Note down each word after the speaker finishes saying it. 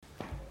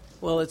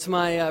Well, it's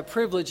my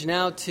privilege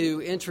now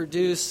to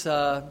introduce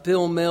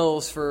Bill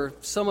Mills. For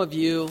some of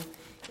you,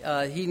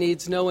 he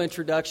needs no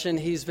introduction.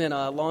 He's been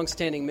a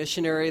longstanding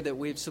missionary that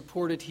we've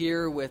supported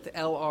here with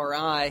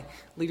LRI,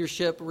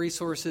 Leadership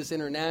Resources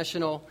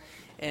International.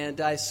 And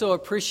I so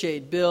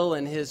appreciate Bill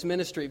and his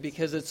ministry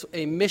because it's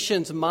a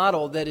missions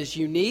model that is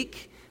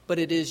unique, but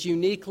it is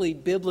uniquely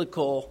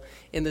biblical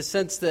in the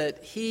sense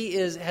that he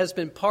has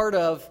been part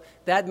of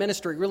that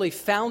ministry, really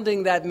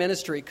founding that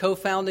ministry,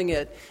 co-founding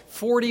it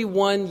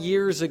 41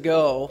 years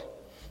ago,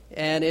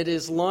 and it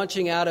is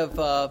launching out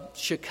of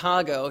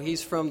Chicago.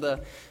 He's from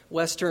the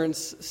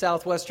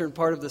southwestern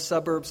part of the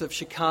suburbs of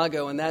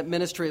Chicago, and that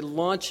ministry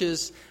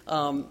launches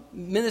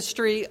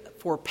ministry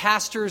for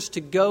pastors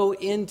to go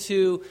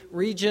into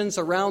regions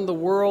around the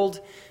world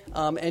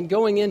and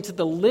going into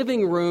the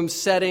living room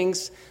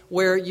settings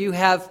where you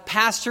have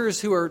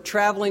pastors who are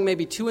traveling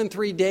maybe 2 and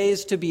 3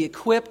 days to be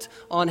equipped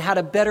on how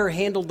to better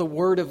handle the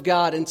Word of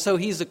God. And so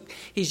he's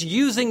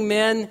using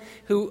men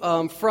who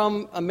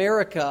from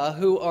America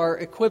who are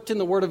equipped in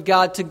the Word of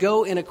God to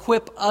go and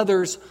equip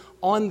others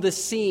on the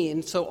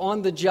scene, so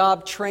on the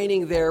job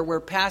training there where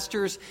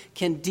pastors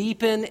can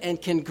deepen and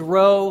can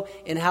grow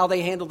in how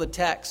they handle the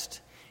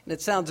text. And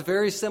it sounds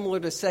very similar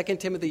to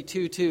 2 Timothy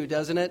 2:2,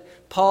 doesn't it?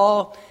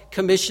 Paul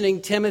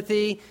commissioning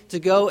Timothy to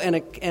go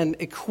and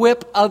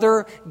equip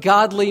other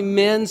godly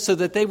men so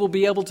that they will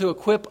be able to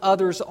equip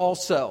others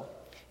also.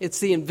 It's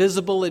the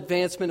invisible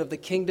advancement of the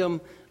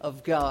kingdom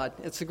of God.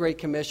 It's a great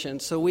commission.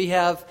 So we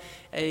have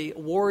a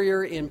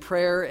warrior in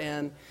prayer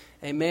and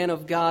a man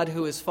of God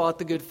who has fought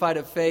the good fight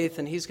of faith,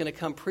 and he's going to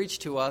come preach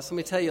to us. Let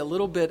me tell you a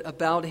little bit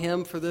about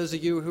him for those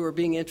of you who are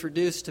being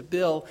introduced to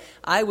Bill.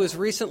 I was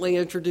recently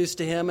introduced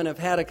to him and have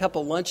had a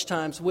couple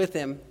lunchtimes with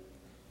him,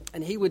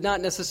 and he would not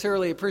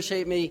necessarily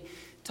appreciate me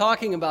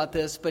talking about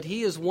this, but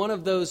he is one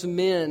of those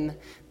men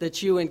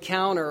that you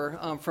encounter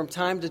from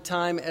time to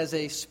time as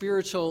a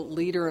spiritual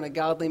leader and a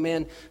godly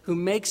man who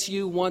makes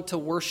you want to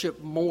worship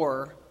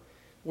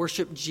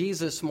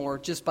Jesus more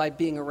just by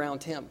being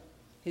around him.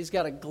 He's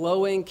got a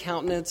glowing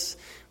countenance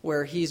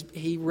where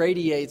he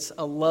radiates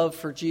a love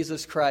for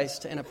Jesus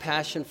Christ and a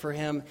passion for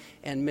him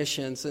and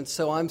missions. And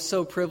so I'm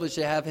so privileged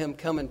to have him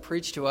come and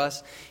preach to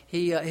us.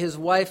 His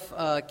wife,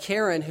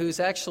 Karen, who's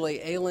actually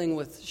ailing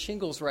with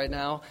shingles right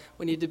now,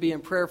 we need to be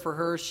in prayer for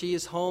her. She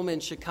is home in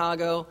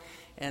Chicago,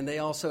 and they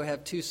also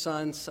have 2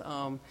 sons,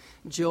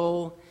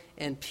 Joel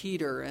and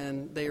Peter,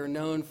 and they are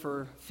known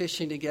for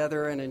fishing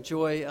together and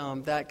enjoy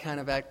that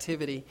kind of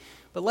activity.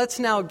 But let's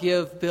now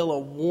give Bill a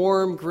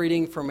warm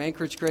greeting from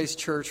Anchorage Grace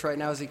Church right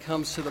now as he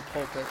comes to the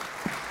pulpit.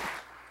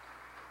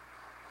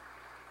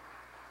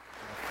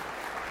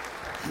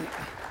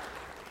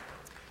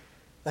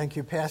 Thank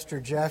you, Pastor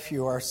Jeff.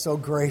 You are so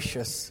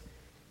gracious.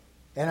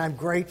 And I'm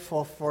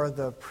grateful for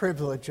the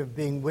privilege of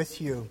being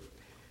with you.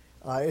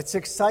 It's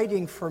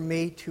exciting for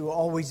me to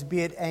always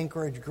be at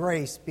Anchorage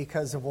Grace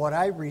because of what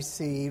I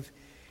receive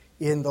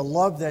in the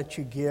love that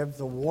you give,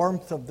 the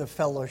warmth of the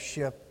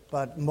fellowship,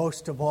 but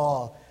most of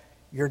all,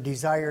 your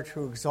desire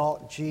to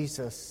exalt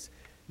Jesus,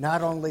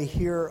 not only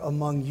here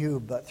among you,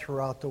 but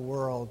throughout the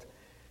world.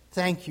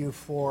 Thank you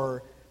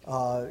for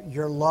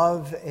your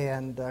love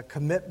and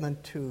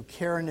commitment to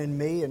Karen and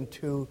me and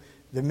to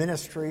the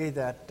ministry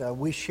that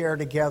we share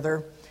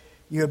together.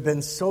 You have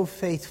been so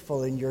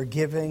faithful in your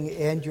giving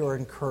and your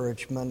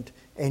encouragement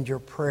and your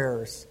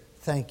prayers.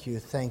 Thank you,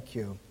 thank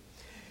you.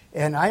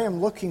 And I am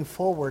looking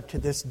forward to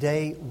this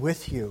day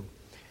with you.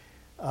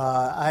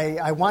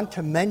 I want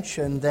to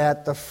mention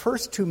that the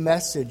first 2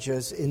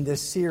 messages in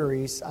this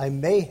series I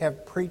may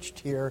have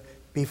preached here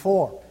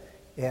before,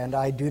 and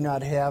I do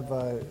not have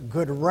a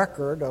good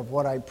record of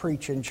what I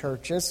preach in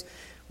churches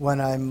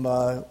when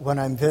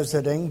I'm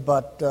visiting.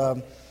 But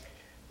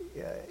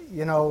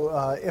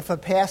if a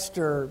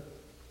pastor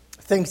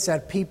thinks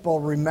that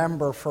people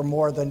remember for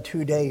more than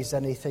 2 days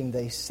anything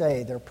they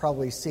say, they're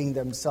probably seeing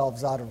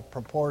themselves out of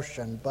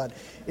proportion. But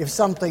if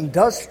something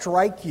does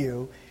strike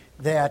you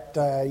that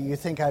you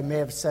think I may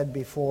have said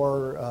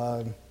before,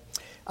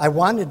 I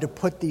wanted to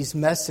put these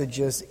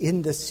messages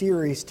in the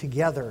series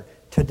together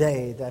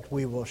today that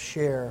we will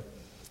share.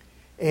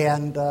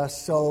 And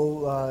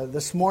so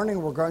this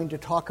morning we're going to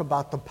talk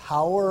about the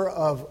power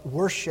of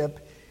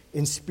worship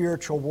in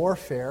spiritual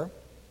warfare.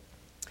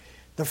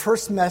 The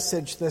first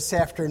message this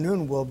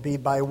afternoon will be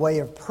by way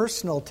of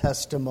personal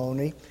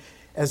testimony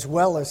as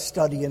well as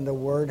study in the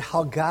Word,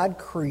 how God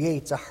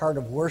creates a heart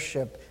of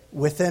worship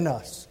within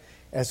us,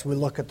 as we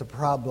look at the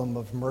problem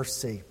of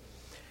mercy.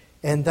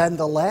 And then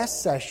the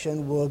last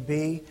session will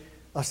be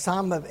a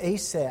Psalm of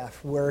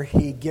Asaph, where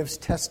he gives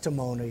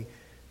testimony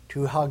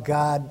to how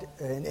God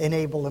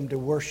enabled him to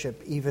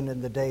worship even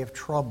in the day of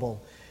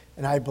trouble.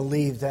 And I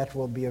believe that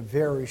will be a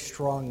very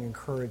strong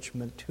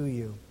encouragement to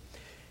you.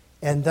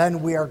 And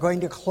then we are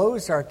going to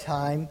close our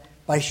time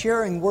by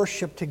sharing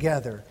worship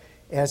together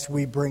as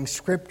we bring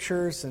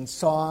scriptures and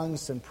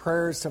songs and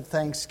prayers of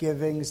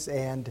thanksgivings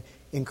and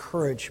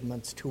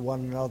encouragements to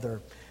one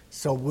another.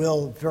 So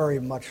we'll very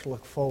much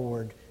look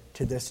forward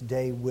to this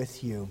day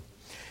with you.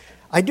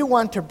 I do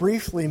want to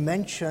briefly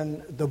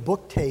mention the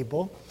book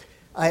table.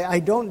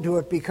 I don't do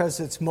it because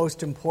it's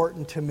most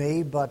important to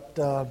me, but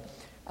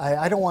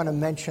I don't want to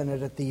mention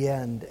it at the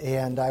end,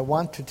 and I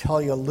want to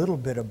tell you a little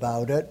bit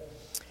about it.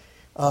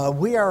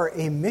 We are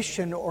a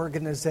mission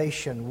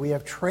organization. We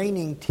have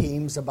training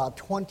teams, about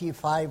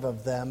 25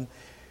 of them,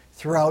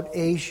 throughout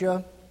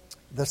Asia,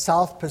 the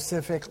South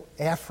Pacific,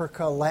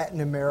 Africa, Latin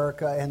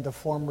America, and the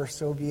former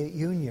Soviet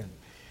Union.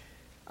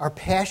 Our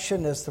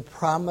passion is the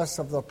promise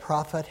of the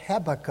prophet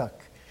Habakkuk,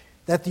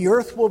 that the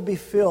earth will be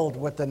filled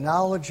with the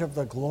knowledge of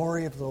the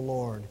glory of the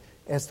Lord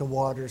as the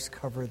waters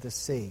cover the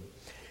sea.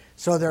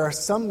 So there are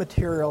some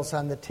materials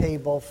on the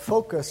table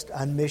focused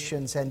on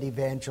missions and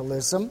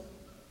evangelism.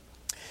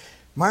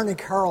 Marnie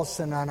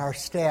Carlson on our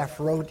staff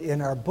wrote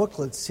in our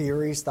booklet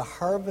series, The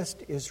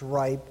Harvest is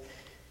Ripe,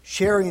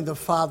 Sharing the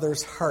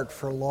Father's Heart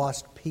for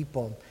Lost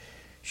People.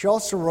 She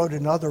also wrote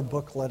another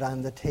booklet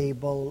on the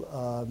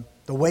table,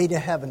 The Way to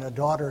Heaven, a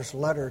daughter's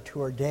letter to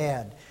her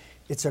dad.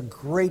 It's a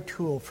great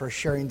tool for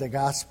sharing the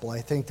gospel.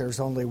 I think there's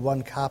only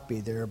one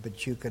copy there,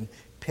 but you can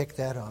pick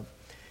that up.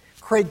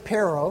 Craig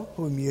Perrow,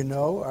 whom you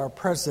know, our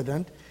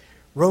president,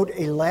 wrote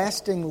A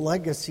Lasting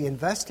Legacy,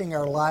 Investing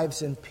Our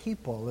Lives in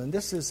People, and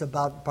this is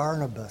about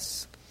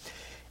Barnabas.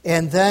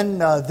 And then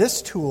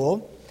this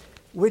tool,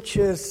 which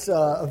is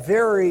a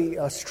very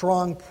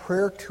strong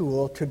prayer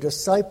tool to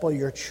disciple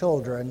your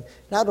children,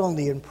 not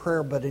only in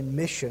prayer but in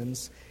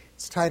missions.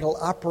 It's titled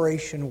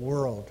Operation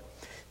World.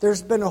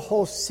 There's been a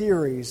whole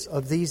series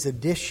of these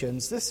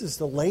editions. This is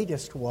the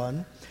latest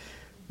one.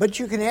 But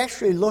you can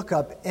actually look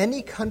up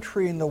any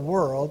country in the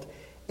world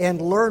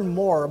and learn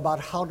more about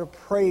how to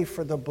pray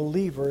for the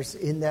believers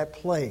in that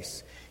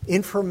place.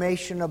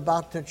 Information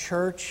about the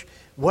church,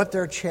 what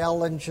their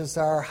challenges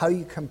are, how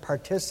you can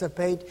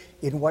participate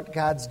in what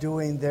God's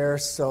doing there.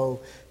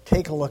 So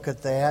take a look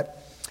at that.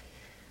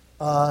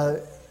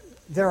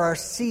 There are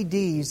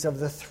CDs of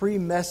the 3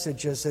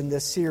 messages in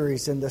this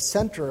series in the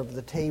center of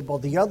the table.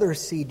 The other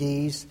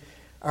CDs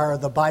are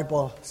the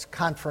Bible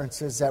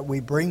conferences that we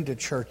bring to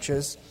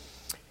churches.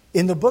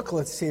 In the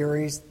booklet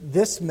series,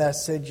 this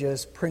message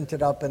is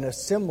printed up in a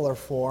similar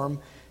form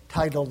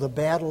titled The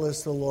Battle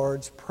is the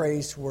Lord's,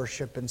 Praise,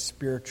 Worship, and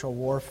Spiritual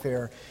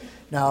Warfare.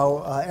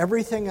 Now,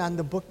 everything on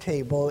the book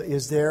table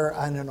is there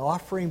on an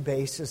offering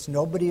basis.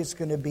 Nobody is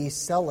going to be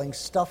selling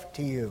stuff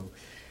to you.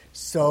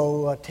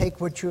 So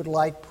take what you'd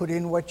like, put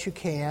in what you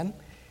can,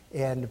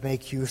 and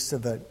make use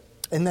of it.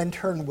 And then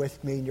turn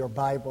with me in your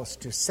Bibles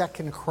to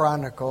 2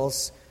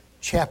 Chronicles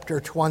chapter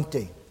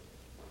 20.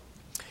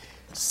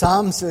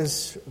 Psalms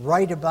is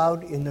right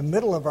about in the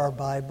middle of our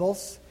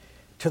Bibles.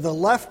 To the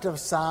left of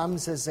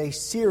Psalms is a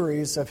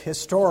series of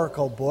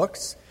historical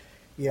books.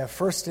 You have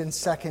 1st and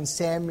 2nd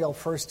Samuel,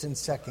 1st and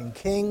 2nd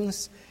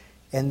Kings,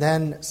 and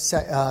then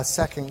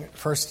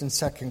 1st and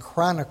 2nd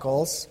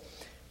Chronicles.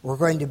 We're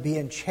going to be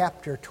in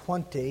chapter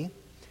 20.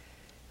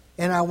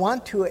 And I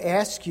want to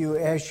ask you,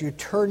 as you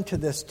turn to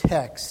this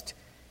text,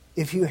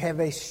 if you have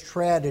a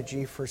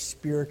strategy for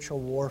spiritual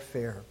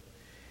warfare.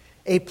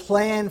 A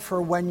plan for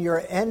when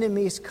your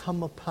enemies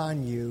come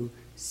upon you,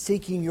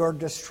 seeking your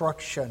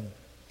destruction.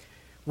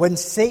 When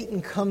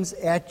Satan comes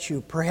at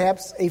you,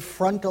 perhaps a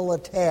frontal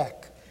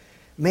attack,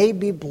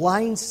 maybe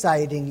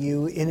blindsiding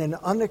you in an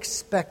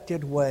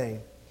unexpected way.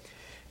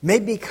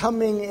 Maybe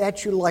coming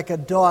at you like a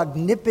dog,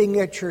 nipping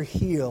at your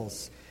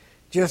heels,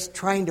 just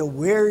trying to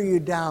wear you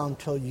down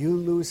till you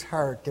lose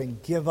heart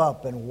and give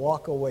up and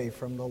walk away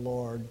from the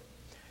Lord.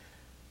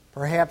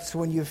 Perhaps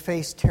when you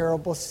face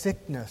terrible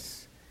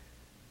sickness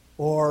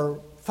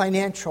or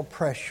financial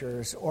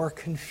pressures or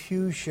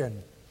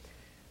confusion,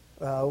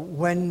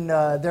 when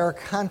there are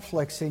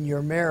conflicts in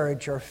your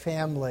marriage or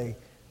family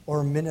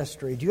or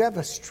ministry. Do you have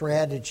a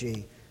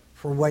strategy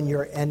for when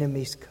your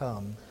enemies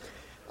come?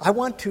 I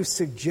want to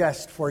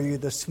suggest for you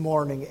this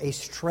morning a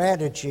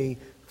strategy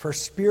for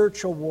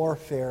spiritual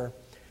warfare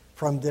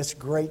from this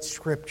great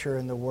scripture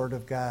in the Word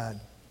of God.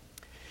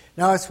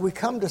 Now, as we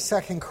come to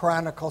 2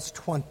 Chronicles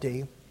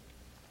 20,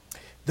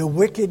 the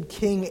wicked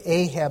king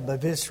Ahab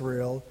of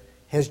Israel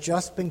has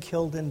just been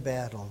killed in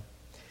battle.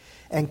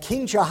 And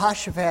King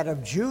Jehoshaphat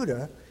of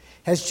Judah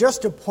has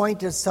just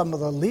appointed some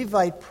of the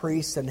Levite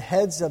priests and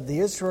heads of the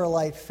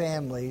Israelite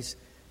families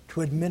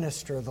to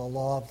administer the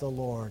law of the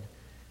Lord.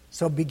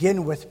 So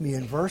begin with me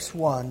in verse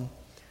 1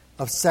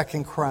 of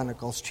 2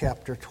 Chronicles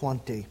chapter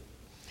 20.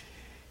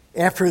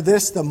 After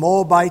this, the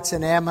Moabites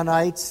and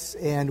Ammonites,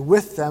 and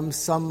with them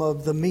some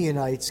of the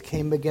Meunites,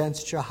 came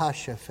against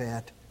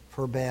Jehoshaphat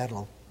for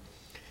battle.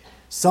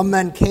 Some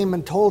men came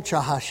and told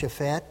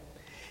Jehoshaphat,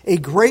 "A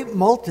great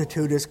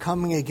multitude is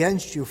coming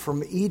against you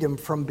from Edom,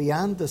 from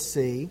beyond the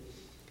sea,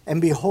 and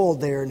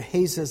behold, they are in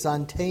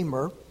Hazazon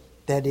Tamar,"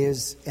 that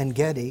is,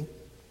 En-Gedi.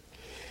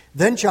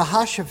 Then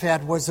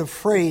Jehoshaphat was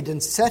afraid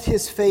and set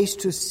his face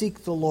to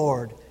seek the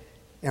Lord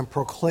and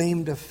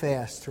proclaimed a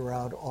fast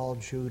throughout all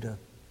Judah.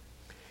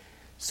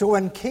 So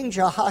when King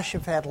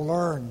Jehoshaphat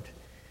learned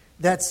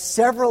that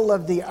several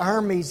of the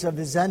armies of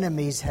his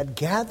enemies had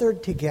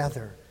gathered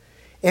together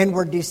and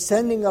were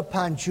descending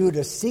upon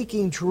Judah,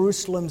 seeking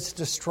Jerusalem's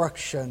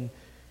destruction,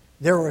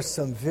 there was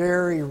some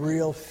very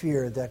real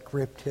fear that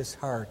gripped his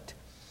heart.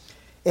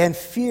 And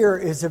fear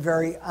is a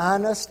very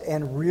honest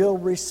and real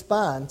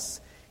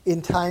response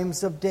in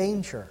times of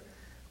danger,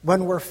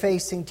 when we're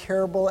facing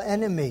terrible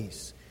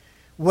enemies,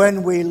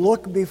 when we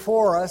look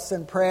before us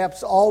and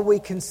perhaps all we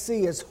can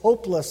see is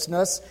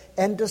hopelessness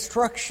and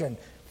destruction.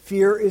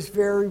 Fear is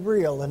very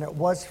real, and it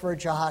was for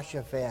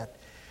Jehoshaphat.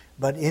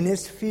 But in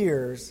his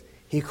fears,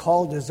 he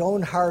called his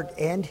own heart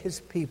and his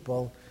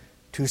people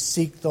to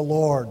seek the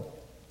Lord.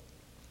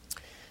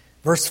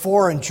 Verse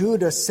 4, and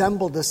Judah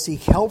assembled to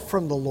seek help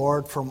from the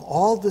Lord. From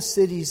all the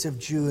cities of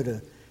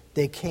Judah,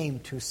 they came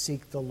to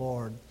seek the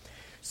Lord.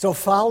 So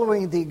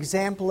following the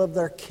example of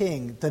their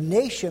king, the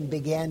nation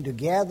began to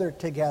gather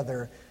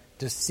together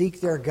to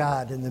seek their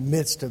God in the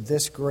midst of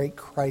this great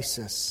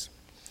crisis.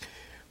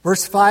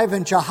 Verse 5,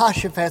 and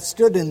Jehoshaphat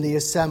stood in the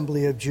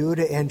assembly of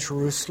Judah and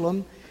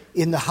Jerusalem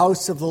in the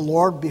house of the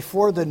Lord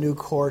before the new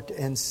court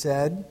and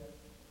said,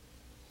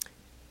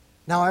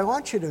 now I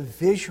want you to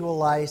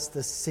visualize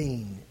the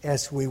scene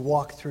as we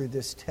walk through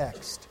this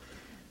text.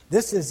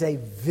 This is a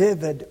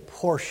vivid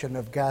portion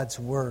of God's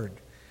word.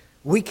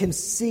 We can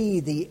see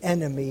the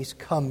enemies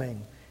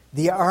coming,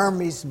 the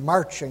armies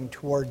marching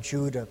toward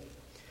Judah.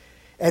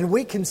 And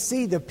we can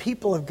see the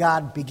people of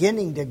God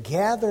beginning to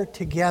gather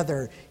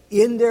together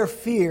in their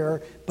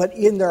fear, but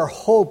in their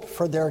hope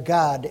for their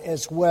God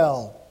as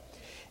well.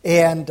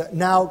 And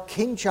now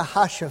King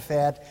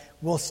Jehoshaphat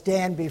will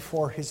stand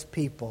before his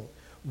people.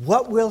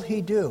 What will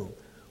he do?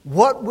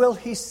 What will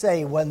he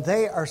say when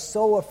they are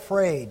so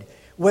afraid,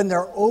 when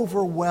they're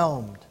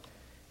overwhelmed,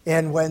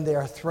 and when they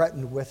are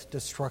threatened with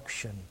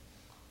destruction?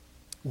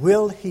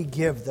 Will he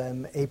give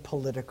them a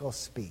political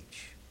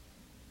speech?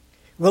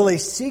 Will he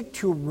seek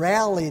to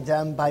rally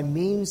them by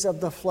means of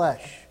the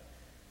flesh?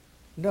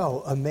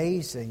 No,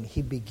 amazing.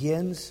 He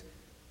begins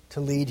to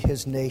lead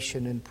his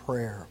nation in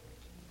prayer.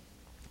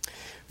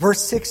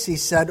 Verse 6, he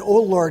said,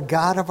 O Lord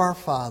God of our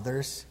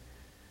fathers,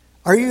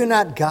 are you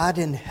not God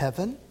in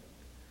heaven?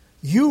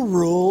 You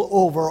rule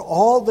over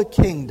all the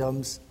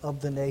kingdoms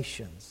of the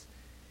nations.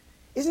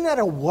 Isn't that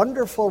a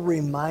wonderful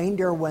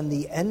reminder when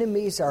the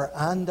enemies are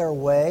on their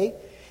way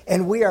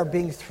and we are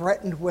being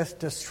threatened with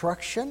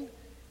destruction?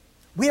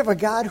 We have a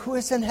God who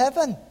is in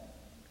heaven,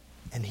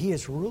 and he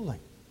is ruling.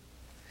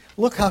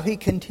 Look how he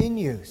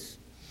continues.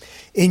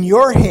 In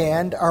your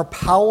hand are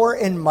power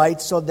and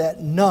might, so that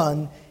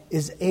none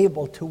is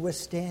able to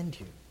withstand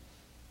you.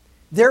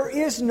 There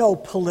is no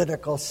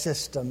political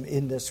system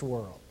in this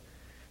world.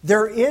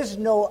 There is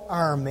no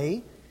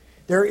army.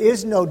 There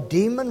is no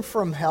demon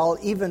from hell.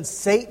 Even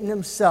Satan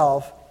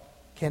himself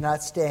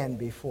cannot stand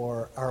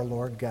before our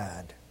Lord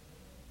God.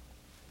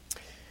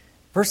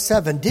 Verse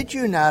 7, did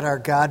you not, our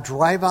God,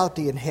 drive out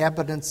the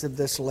inhabitants of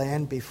this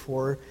land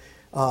before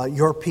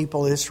your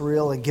people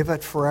Israel and give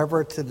it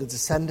forever to the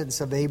descendants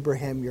of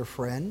Abraham, your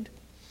friend?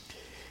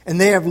 And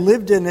they have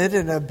lived in it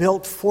and have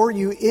built for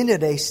you in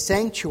it a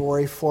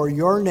sanctuary for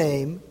your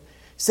name,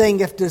 saying,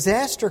 if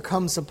disaster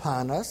comes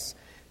upon us,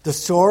 the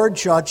sword,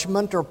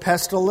 judgment, or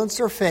pestilence,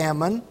 or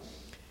famine,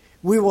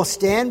 we will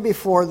stand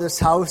before this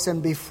house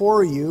and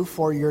before you,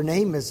 for your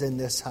name is in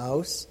this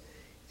house,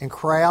 and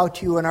cry out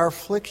to you in our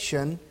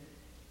affliction,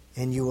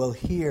 and you will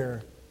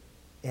hear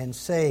and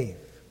save.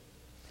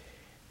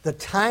 The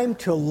time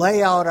to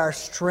lay out our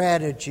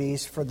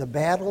strategies for the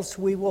battles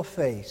we will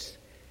face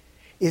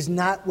is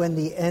not when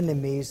the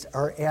enemies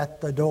are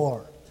at the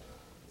door.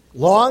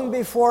 Long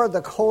before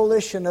the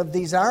coalition of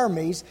these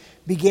armies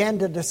began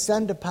to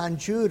descend upon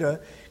Judah,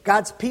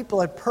 God's people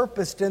had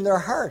purposed in their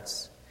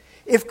hearts,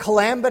 if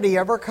calamity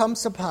ever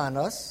comes upon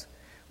us,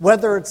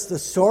 whether it's the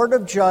sword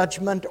of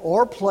judgment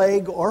or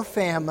plague or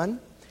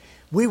famine,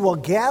 we will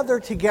gather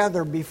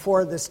together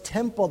before this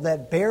temple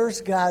that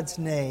bears God's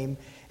name,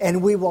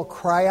 and we will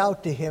cry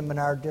out to him in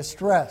our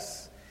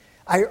distress.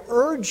 I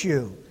urge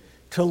you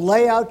to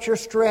lay out your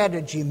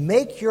strategy,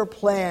 make your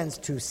plans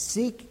to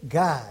seek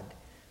God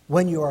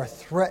when you are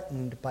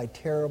threatened by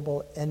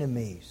terrible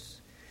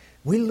enemies.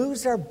 We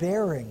lose our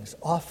bearings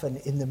often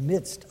in the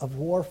midst of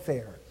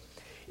warfare.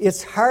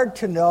 It's hard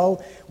to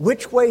know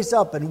which way's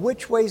up and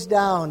which way's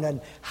down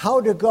and how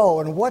to go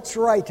and what's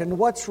right and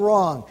what's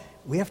wrong.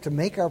 We have to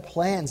make our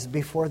plans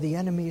before the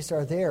enemies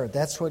are there.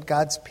 That's what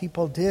God's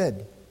people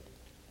did.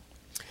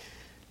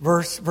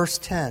 Verse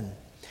 10.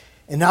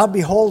 And now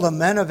behold, the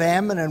men of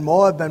Ammon and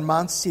Moab and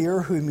Mount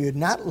Seir, whom you had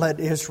not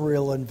let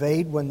Israel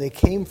invade when they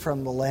came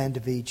from the land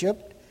of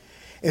Egypt,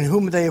 and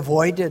whom they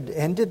avoided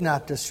and did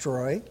not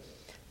destroy,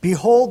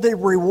 behold, they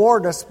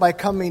reward us by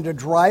coming to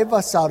drive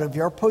us out of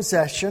your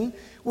possession,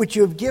 which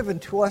you have given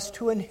to us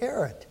to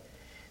inherit.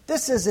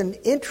 This is an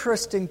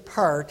interesting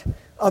part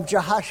of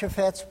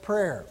Jehoshaphat's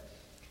prayer.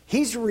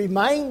 He's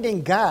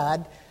reminding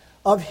God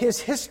of his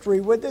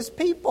history with his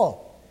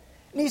people.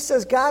 And he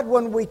says, God,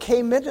 when we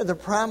came into the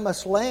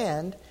promised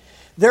land,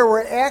 there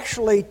were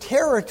actually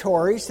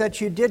territories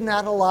that you did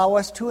not allow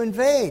us to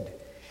invade,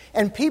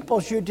 and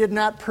peoples you did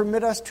not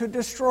permit us to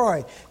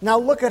destroy. Now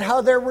look at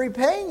how they're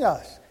repaying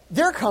us.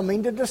 They're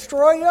coming to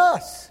destroy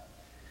us.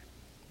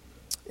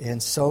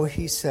 And so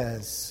he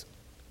says,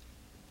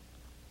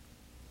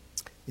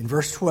 In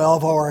verse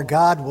 12, O our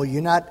God, will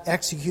you not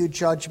execute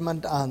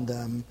judgment on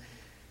them?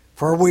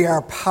 For we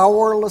are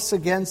powerless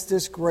against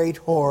this great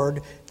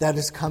horde that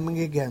is coming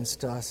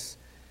against us.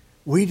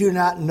 We do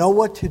not know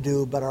what to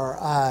do, but our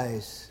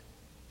eyes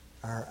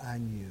are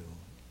on you.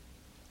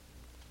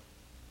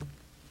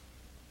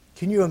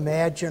 Can you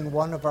imagine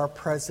one of our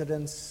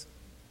presidents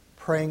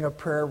praying a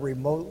prayer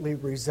remotely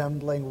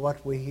resembling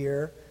what we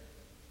hear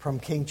from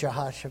King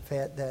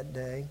Jehoshaphat that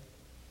day?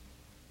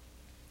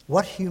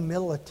 What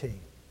humility.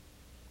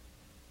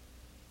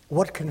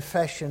 What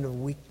confession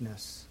of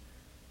weakness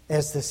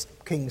as this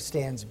king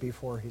stands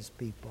before his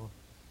people.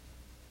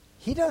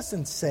 He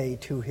doesn't say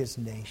to his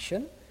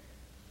nation,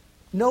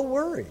 no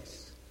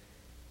worries.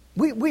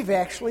 We've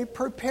actually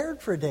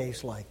prepared for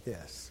days like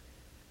this.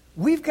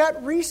 We've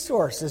got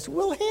resources.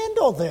 We'll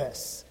handle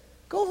this.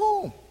 Go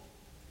home.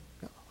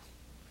 No.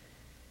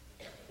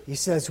 He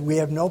says, we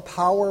have no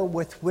power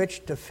with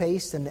which to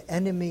face an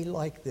enemy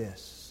like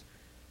this.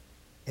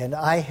 And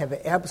I have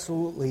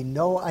absolutely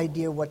no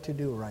idea what to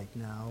do right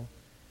now.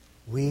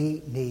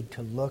 We need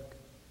to look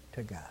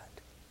to God.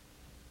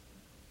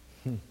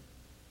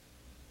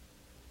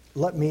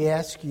 Let me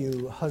ask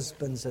you,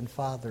 husbands and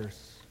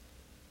fathers.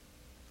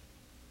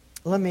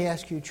 Let me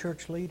ask you,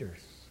 church leaders.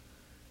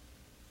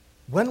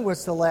 When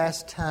was the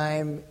last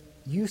time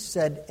you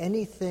said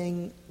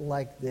anything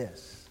like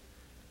this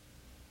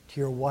to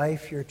your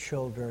wife, your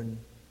children,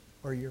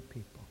 or your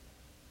people?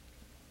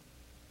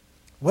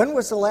 When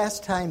was the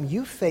last time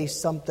you faced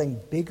something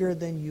bigger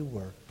than you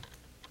were?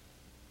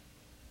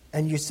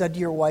 And you said to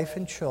your wife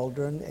and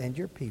children and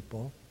your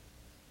people,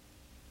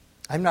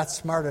 I'm not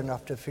smart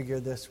enough to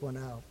figure this one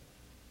out.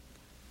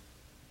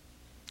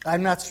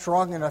 I'm not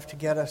strong enough to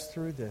get us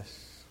through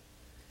this.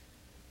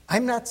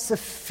 I'm not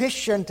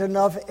sufficient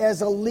enough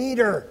as a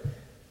leader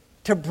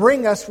to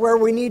bring us where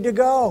we need to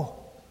go.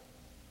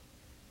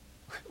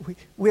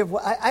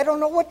 I don't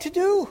know what to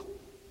do.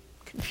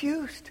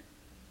 Confused.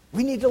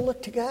 We need to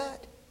look to God.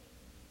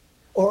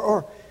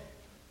 Or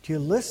do you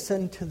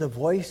listen to the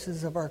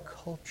voices of our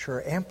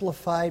culture,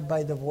 amplified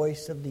by the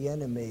voice of the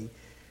enemy,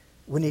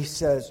 when he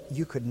says,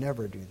 you could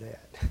never do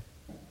that?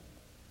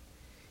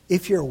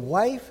 If your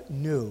wife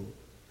knew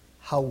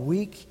how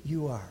weak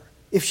you are,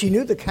 if she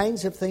knew the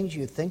kinds of things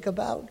you think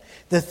about,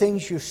 the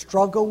things you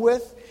struggle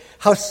with,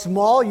 how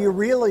small you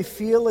really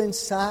feel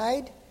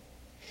inside,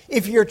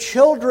 if your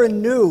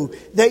children knew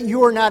that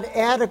you are not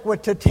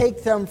adequate to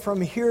take them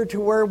from here to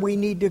where we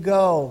need to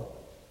go,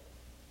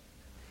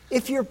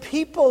 if your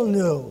people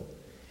knew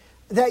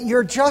that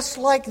you're just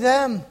like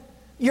them,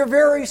 you're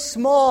very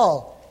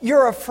small,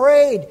 you're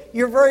afraid,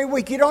 you're very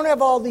weak, you don't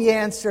have all the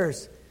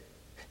answers,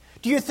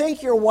 do you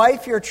think your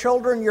wife, your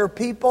children, your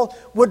people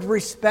would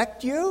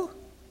respect you?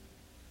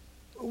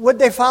 Would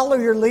they follow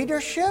your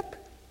leadership?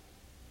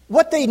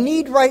 What they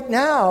need right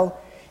now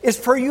is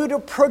for you to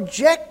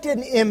project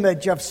an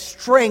image of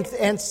strength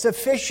and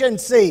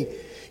sufficiency.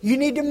 You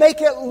need to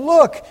make it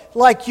look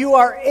like you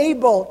are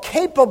able,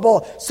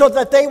 capable, so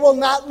that they will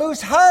not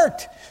lose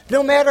heart.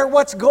 No matter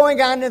what's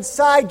going on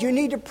inside, you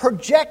need to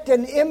project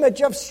an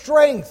image of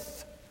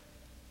strength.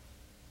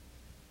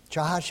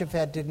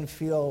 Jehoshaphat didn't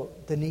feel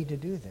the need to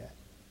do that.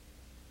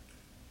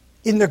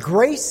 In the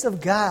grace of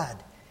God,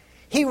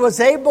 he was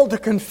able to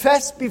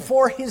confess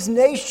before his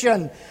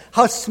nation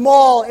how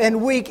small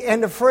and weak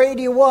and afraid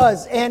he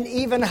was, and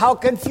even how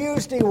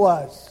confused he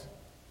was.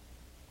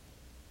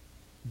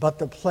 But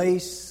the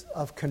place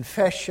of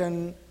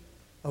confession,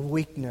 of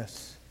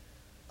weakness,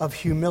 of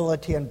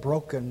humility and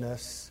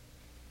brokenness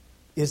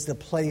is the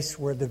place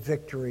where the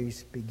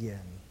victories begin.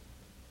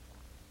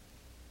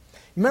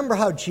 Remember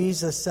how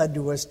Jesus said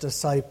to his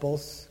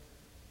disciples,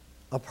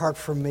 apart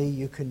from me,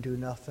 you can do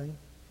nothing?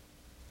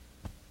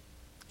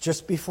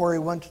 Just before he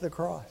went to the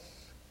cross.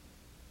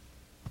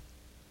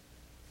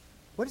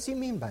 What does he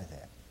mean by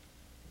that?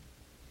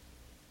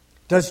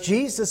 Does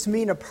Jesus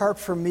mean apart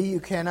from me you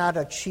cannot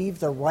achieve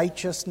the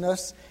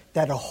righteousness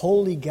that a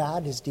holy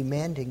God is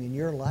demanding in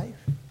your life?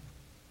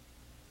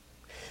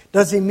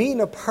 Does he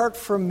mean apart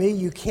from me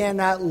you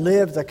cannot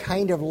live the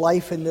kind of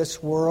life in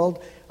this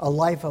world, a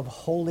life of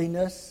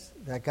holiness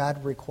that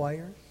God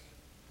requires?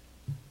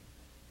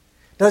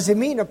 Does he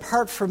mean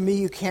apart from me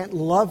you can't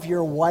love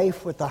your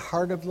wife with the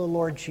heart of the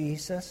Lord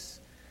Jesus?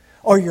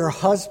 Or your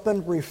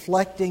husband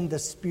reflecting the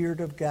Spirit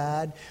of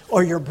God?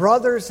 Or your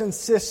brothers and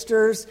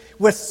sisters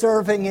with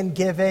serving and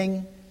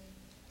giving?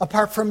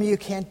 Apart from me you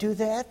can't do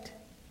that?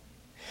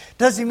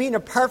 Does he mean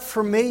apart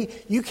from me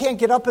you can't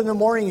get up in the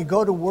morning and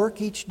go to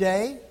work each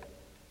day?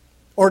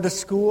 Or to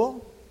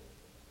school?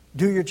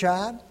 Do your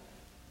job?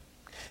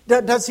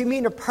 Does he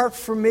mean apart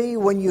from me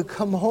when you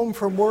come home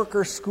from work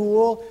or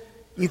school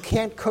you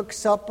can't cook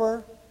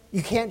supper?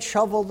 You can't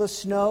shovel the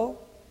snow?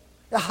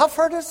 How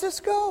far does this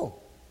go?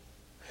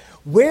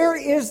 Where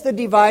is the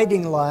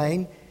dividing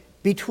line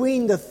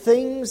between the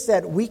things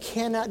that we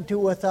cannot do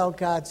without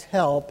God's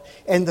help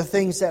and the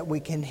things that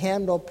we can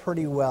handle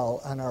pretty well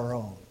on our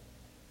own?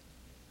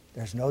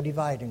 There's no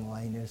dividing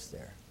line, is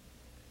there?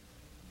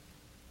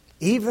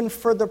 Even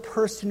for the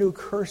person who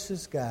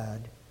curses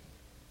God,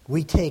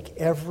 We take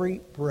every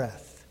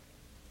breath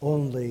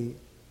only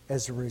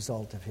as a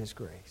result of His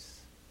grace.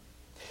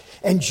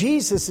 And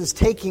Jesus is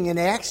taking an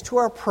axe to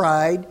our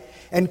pride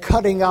and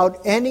cutting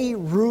out any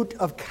root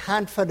of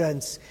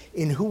confidence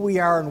in who we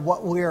are and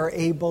what we are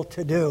able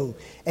to do.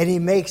 And He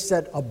makes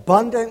it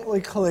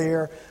abundantly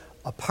clear,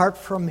 apart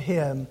from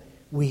Him,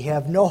 we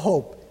have no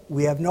hope,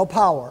 we have no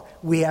power,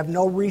 we have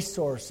no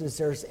resources.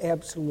 There's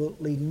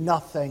absolutely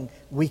nothing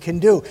we can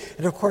do.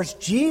 And of course,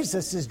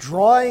 Jesus is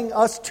drawing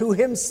us to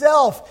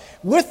Himself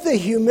with the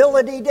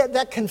humility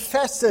that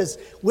confesses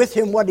with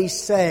Him what He's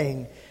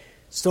saying,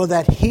 so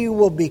that He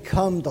will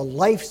become the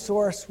life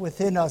source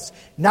within us,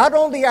 not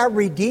only our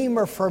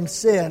Redeemer from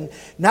sin,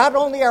 not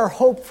only our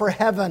hope for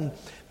heaven,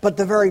 but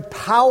the very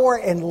power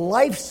and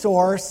life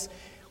source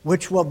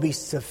which will be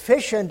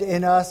sufficient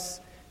in us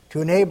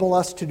to enable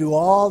us to do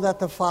all that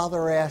the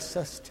Father asks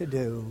us to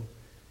do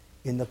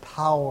in the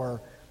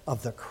power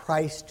of the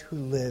Christ who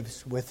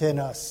lives within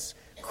us.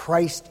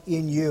 Christ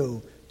in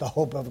you, the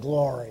hope of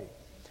glory.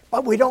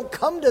 But we don't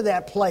come to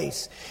that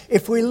place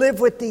if we live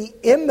with the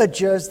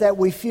images that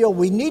we feel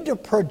we need to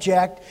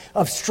project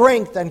of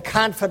strength and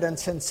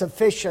confidence and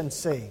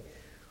sufficiency.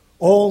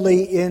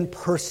 Only in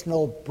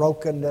personal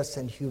brokenness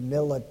and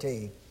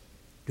humility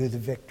do the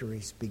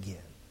victories begin.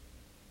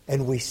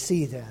 And we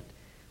see that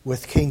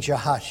with King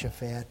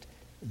Jehoshaphat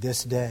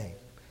this day.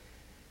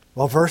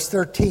 Well, verse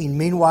 13,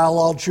 meanwhile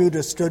all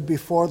Judah stood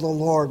before the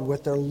Lord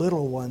with their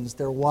little ones,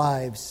 their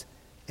wives,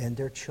 and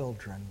their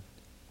children.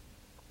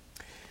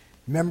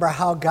 Remember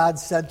how God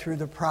said through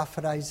the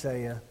prophet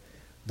Isaiah,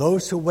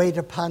 those who wait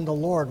upon the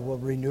Lord will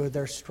renew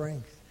their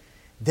strength.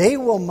 They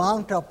will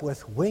mount up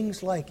with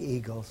wings like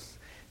eagles.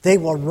 They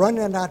will run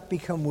and not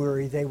become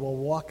weary. They will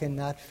walk and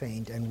not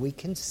faint. And we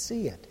can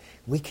see it.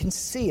 We can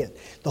see it.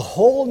 The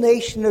whole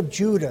nation of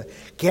Judah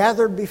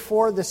gathered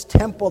before this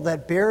temple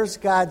that bears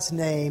God's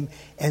name,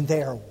 and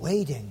they are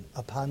waiting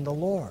upon the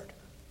Lord.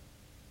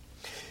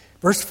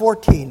 Verse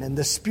 14, and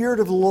the Spirit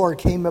of the Lord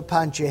came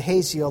upon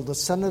Jehaziel, the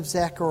son of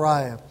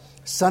Zechariah,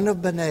 son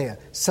of Benaiah,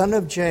 son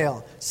of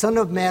Jael, son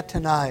of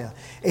Mattaniah,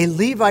 a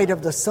Levite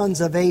of the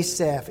sons of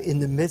Asaph, in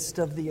the midst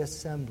of the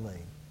assembly.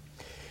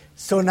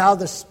 So now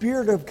the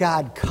Spirit of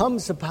God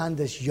comes upon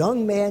this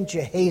young man,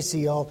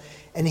 Jehaziel,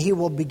 and he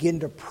will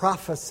begin to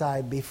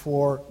prophesy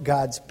before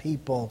God's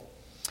people.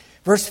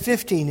 Verse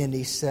 15, and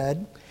he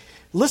said,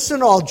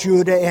 listen, all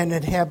Judah and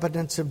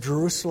inhabitants of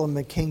Jerusalem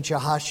and King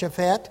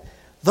Jehoshaphat,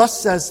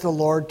 thus says the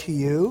Lord to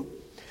you,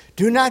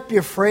 do not be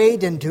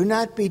afraid and do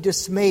not be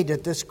dismayed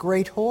at this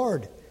great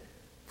horde,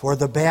 for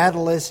the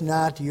battle is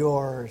not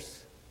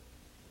yours,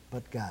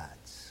 but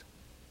God's.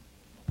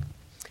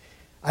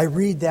 I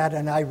read that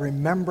and I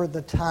remember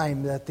the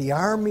time that the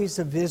armies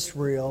of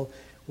Israel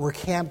were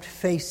camped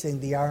facing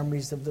the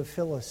armies of the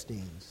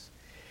Philistines.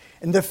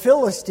 And the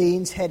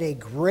Philistines had a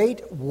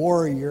great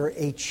warrior,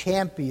 a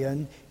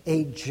champion,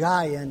 a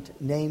giant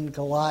named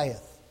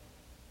Goliath.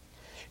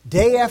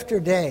 Day after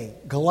day,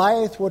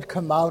 Goliath would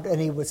come out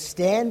and he would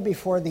stand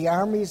before the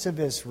armies of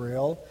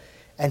Israel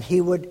and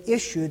he would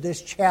issue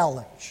this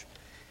challenge.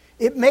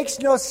 It makes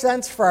no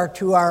sense for our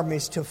two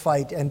armies to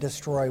fight and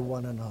destroy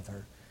one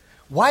another.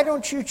 Why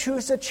don't you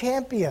choose a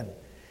champion?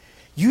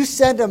 You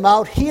send him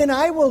out, he and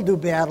I will do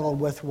battle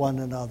with one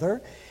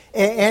another,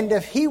 and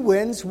if he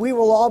wins, we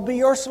will all be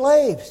your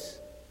slaves.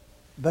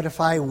 But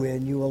if I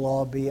win, you will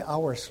all be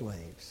our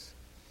slaves.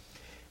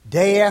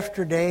 Day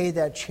after day,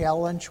 that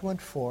challenge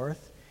went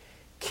forth.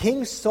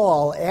 King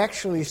Saul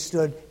actually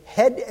stood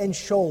head and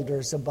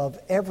shoulders above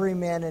every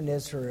man in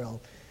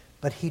Israel,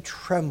 but he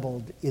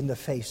trembled in the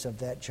face of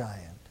that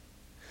giant.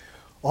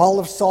 All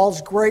of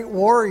Saul's great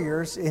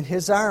warriors in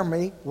his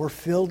army were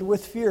filled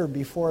with fear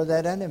before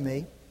that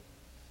enemy.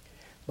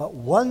 But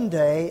one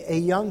day, a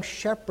young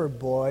shepherd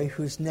boy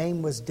whose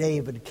name was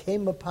David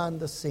came upon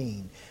the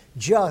scene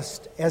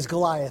just as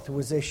Goliath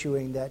was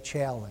issuing that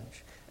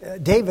challenge.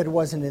 David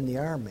wasn't in the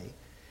army.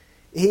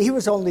 He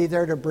was only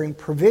there to bring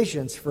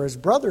provisions for his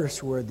brothers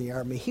who were in the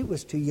army. He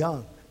was too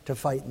young to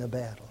fight in the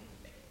battle.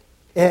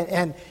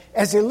 And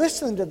as he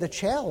listened to the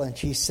challenge,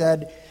 he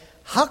said,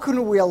 how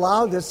can we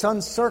allow this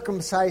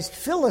uncircumcised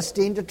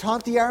Philistine to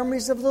taunt the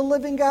armies of the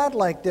living God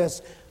like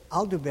this?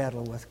 I'll do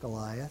battle with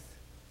Goliath.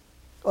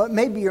 Well,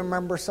 maybe you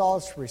remember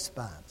Saul's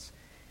response.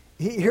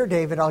 Here,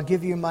 David, I'll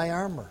give you my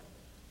armor.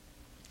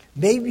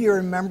 Maybe you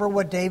remember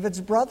what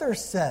David's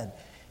brothers said.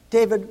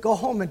 David, go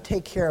home and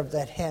take care of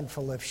that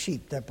handful of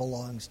sheep that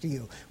belongs to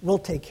you. We'll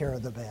take care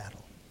of the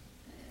battle.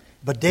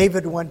 But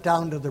David went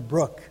down to the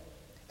brook,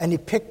 and he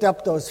picked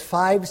up those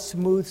 5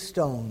 smooth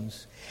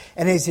stones.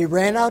 And as he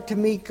ran out to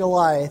meet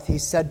Goliath, he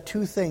said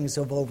 2 things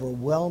of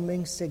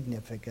overwhelming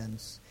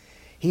significance.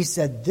 He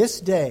said, this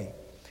day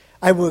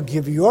I will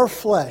give your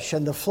flesh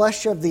and the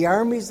flesh of the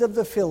armies of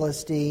the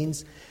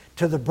Philistines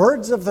to the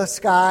birds of the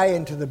sky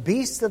and to the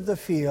beasts of the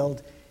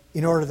field,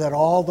 in order that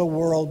all the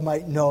world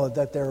might know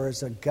that there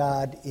is a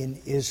God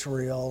in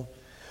Israel.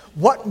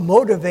 What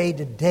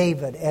motivated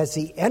David as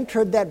he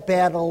entered that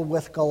battle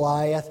with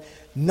Goliath?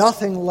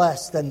 Nothing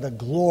less than the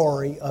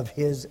glory of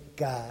his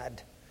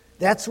God.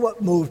 That's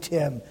what moved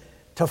him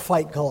to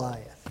fight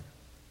Goliath.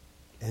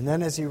 And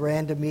then as he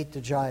ran to meet the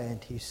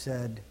giant, he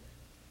said,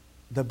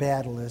 "The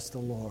battle is the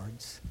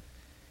Lord's."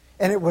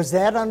 And it was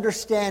that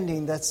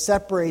understanding that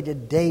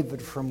separated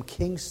David from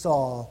King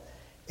Saul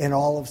and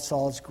all of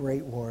Saul's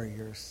great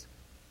warriors.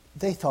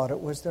 They thought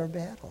it was their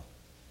battle.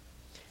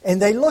 And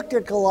they looked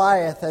at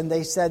Goliath and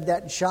they said,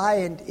 "That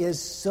giant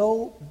is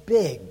so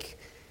big.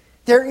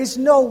 There is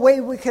no way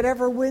we could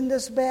ever win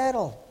this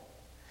battle."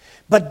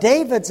 But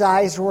David's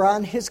eyes were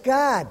on his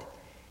God.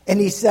 And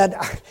he said,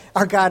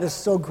 "Our God is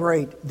so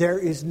great, there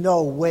is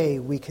no way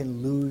we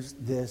can lose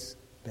this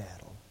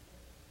battle."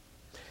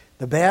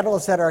 The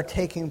battles that are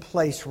taking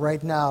place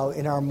right now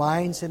in our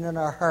minds and in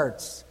our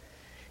hearts,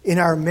 in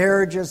our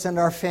marriages and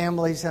our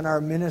families and our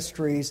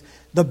ministries,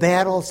 the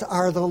battles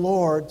are the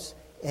Lord's,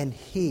 and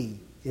He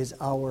is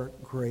our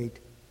great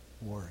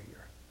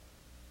warrior.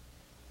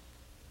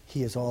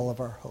 He is all of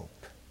our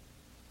hope.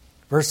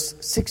 Verse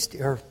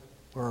 16, or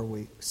where are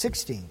we?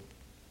 16.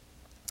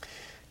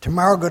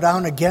 "Tomorrow go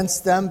down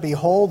against them.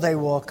 Behold, they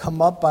will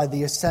come up by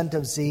the ascent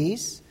of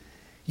Ziz.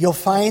 You'll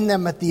find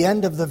them at the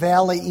end of the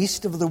valley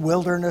east of the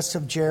wilderness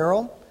of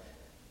Jeruel.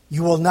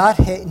 You will not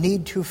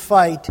need to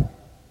fight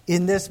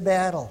in this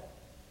battle."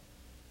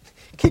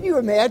 Can you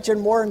imagine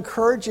more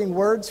encouraging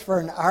words for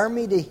an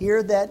army to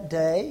hear that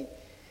day?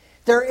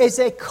 There is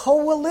a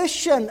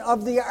coalition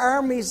of the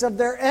armies of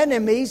their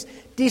enemies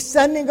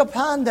descending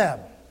upon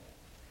them.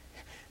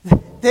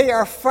 They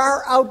are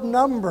far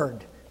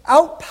outnumbered,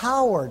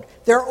 outpowered.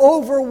 They're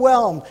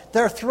overwhelmed.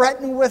 They're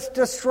threatened with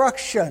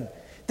destruction.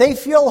 They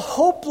feel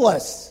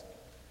hopeless.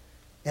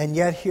 And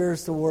yet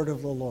here's the word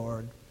of the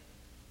Lord.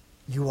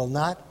 You will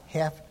not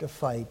have to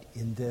fight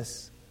in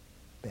this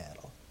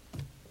battle.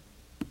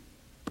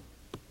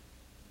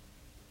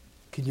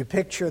 Can you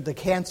picture the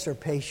cancer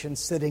patient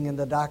sitting in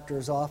the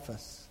doctor's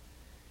office?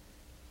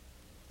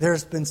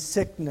 There's been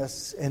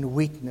sickness and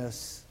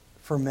weakness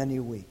for many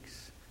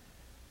weeks.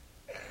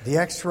 The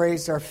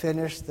x-rays are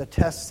finished, the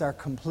tests are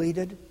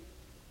completed,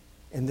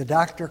 and the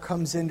doctor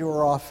comes into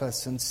her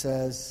office and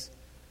says,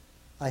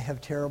 "I have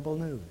terrible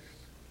news.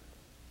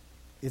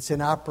 It's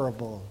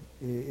inoperable.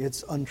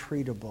 It's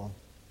untreatable.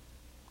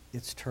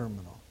 It's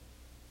terminal."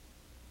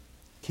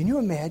 Can you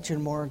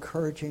imagine more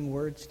encouraging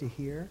words to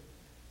hear?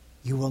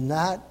 You will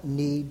not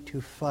need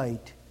to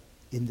fight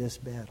in this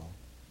battle.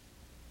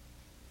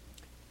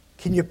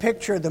 Can you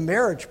picture the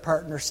marriage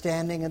partner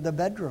standing in the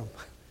bedroom?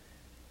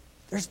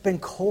 There's been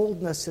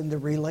coldness in the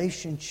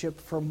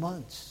relationship for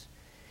months.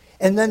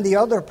 And then the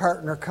other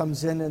partner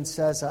comes in and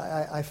says,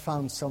 I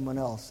found someone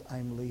else.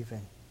 I'm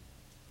leaving.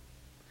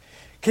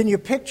 Can you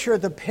picture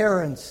the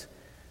parents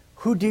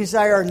who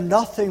desire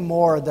nothing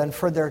more than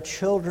for their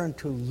children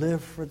to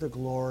live for the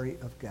glory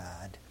of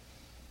God?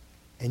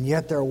 And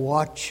yet they're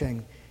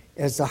watching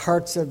as the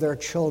hearts of their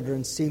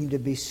children seem to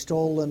be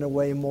stolen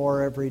away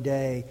more every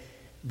day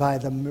by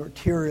the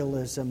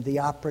materialism, the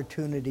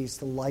opportunities,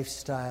 the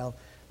lifestyle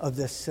of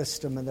this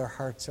system, and their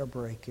hearts are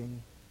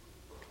breaking.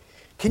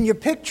 Can you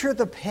picture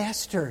the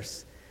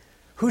pastors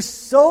who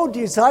so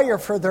desire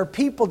for their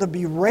people to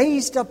be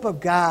raised up of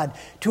God,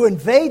 to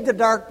invade the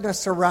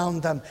darkness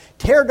around them,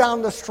 tear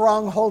down the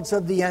strongholds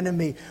of the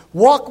enemy,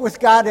 walk with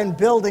God in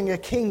building a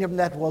kingdom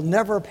that will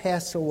never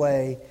pass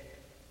away?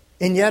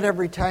 And yet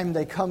every time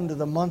they come to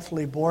the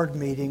monthly board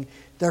meeting,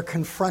 they're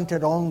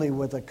confronted only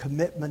with a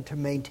commitment to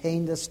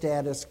maintain the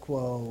status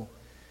quo,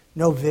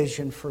 no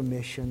vision for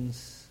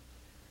missions,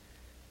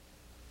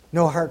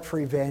 no heart for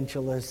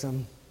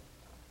evangelism,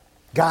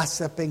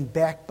 gossiping,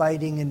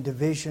 backbiting, and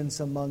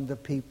divisions among the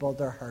people.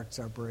 Their hearts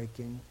are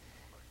breaking.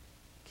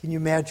 Can you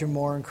imagine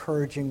more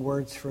encouraging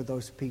words for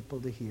those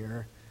people to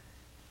hear?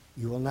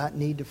 You will not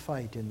need to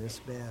fight in this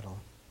battle.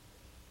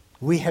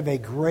 We have a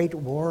great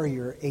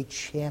warrior, a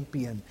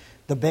champion.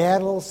 The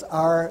battles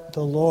are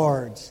the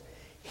Lord's.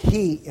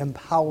 He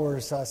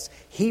empowers us.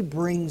 He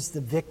brings the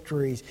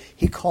victories.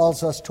 He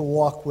calls us to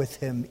walk with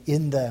Him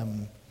in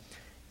them.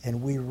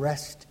 And we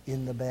rest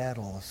in the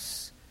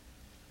battles.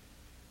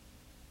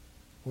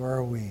 Where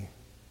are we?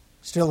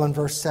 Still in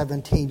verse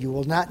 17. You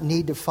will not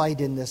need to fight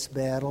in this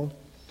battle.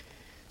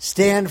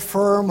 Stand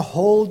firm,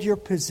 hold your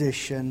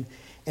position,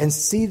 and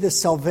see the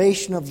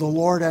salvation of the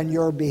Lord on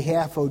your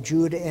behalf, O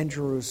Judah and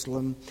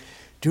Jerusalem.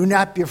 Do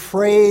not be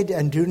afraid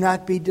and do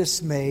not be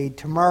dismayed.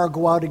 Tomorrow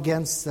go out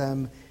against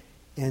them,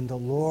 and the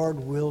Lord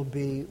will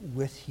be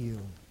with you.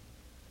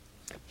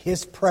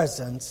 His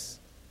presence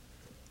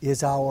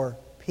is our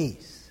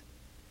peace.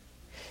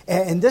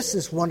 And this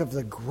is one of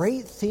the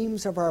great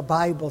themes of our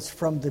Bibles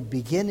from the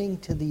beginning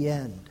to the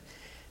end.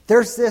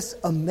 There's this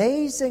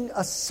amazing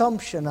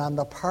assumption on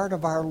the part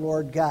of our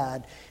Lord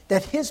God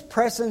that His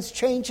presence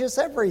changes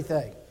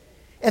everything.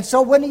 And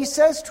so when He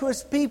says to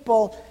His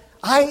people,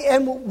 I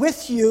am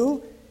with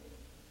you,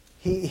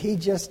 He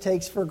just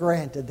takes for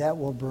granted that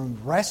will bring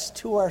rest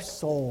to our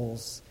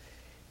souls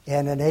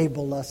and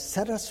enable us,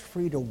 set us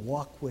free to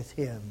walk with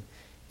Him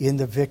in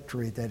the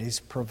victory that He's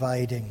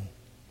providing.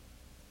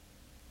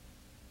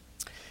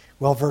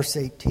 Well, verse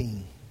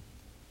 18.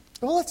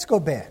 Well, let's go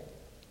back.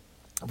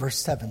 Verse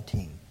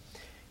 17.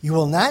 You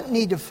will not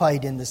need to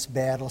fight in this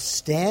battle.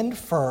 Stand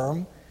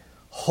firm,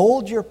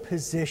 hold your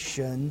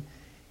position,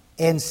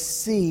 and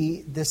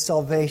see the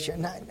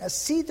salvation. Now,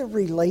 see the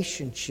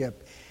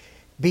relationship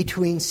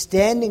between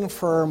standing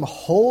firm,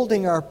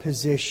 holding our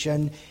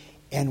position,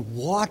 and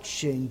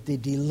watching the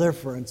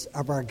deliverance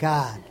of our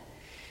God.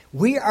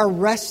 We are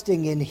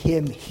resting in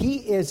Him. He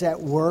is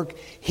at work.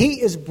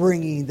 He is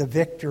bringing the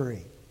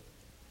victory.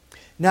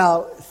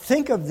 Now,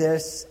 think of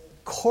this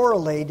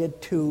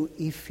correlated to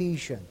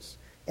Ephesians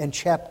and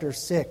chapter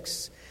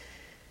 6.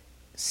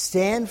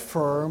 Stand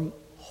firm,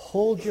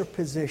 hold your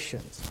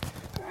positions.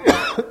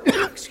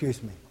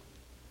 Excuse me.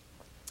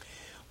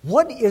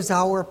 What is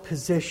our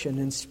position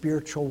in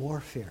spiritual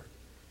warfare?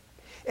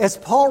 As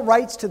Paul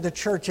writes to the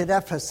church at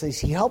Ephesus,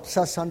 he helps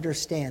us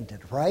understand it,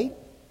 right?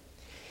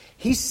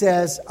 He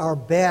says our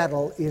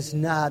battle is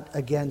not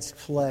against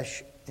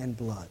flesh and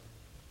blood.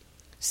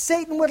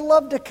 Satan would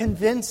love to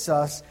convince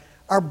us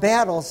our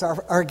battles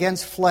are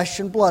against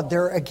flesh and blood.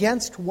 They're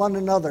against one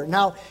another.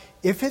 Now,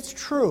 if it's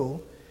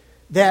true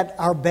that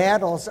our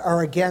battles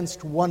are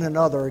against one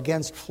another,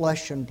 against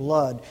flesh and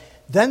blood,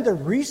 then the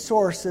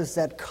resources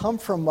that come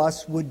from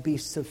us would be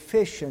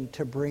sufficient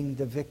to bring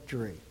the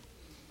victory.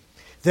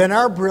 Then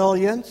our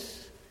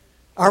brilliance,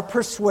 our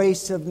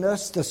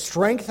persuasiveness, the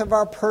strength of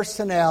our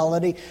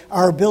personality,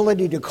 our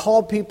ability to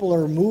call people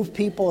or move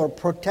people or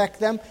protect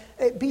them,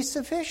 it'd be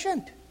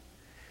sufficient.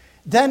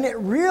 Then it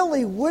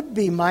really would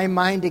be my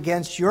mind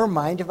against your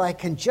mind. If I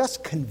can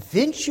just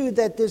convince you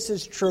that this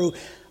is true,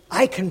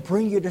 I can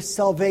bring you to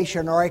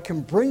salvation, or I can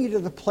bring you to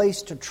the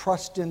place to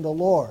trust in the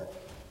Lord.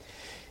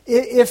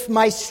 If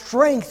my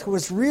strength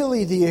was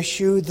really the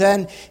issue,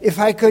 then if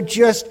I could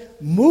just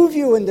move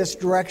you in this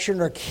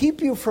direction or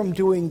keep you from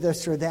doing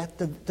this or that,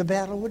 the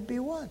battle would be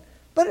won.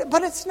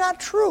 But it's not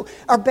true.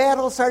 Our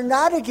battles are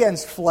not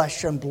against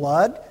flesh and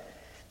blood.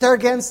 They're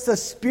against the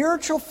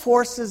spiritual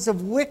forces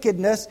of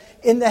wickedness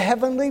in the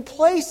heavenly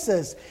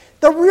places.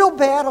 The real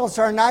battles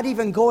are not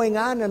even going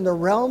on in the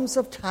realms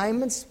of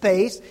time and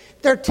space.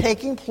 They're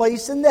taking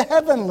place in the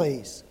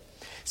heavenlies.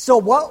 So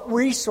what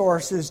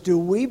resources do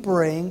we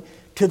bring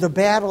to the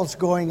battles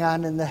going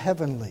on in the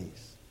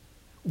heavenlies?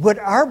 Would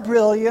our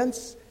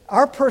brilliance,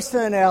 our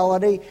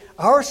personality,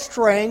 our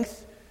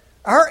strength,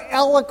 our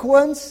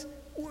eloquence,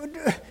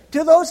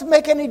 do those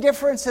make any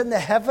difference in the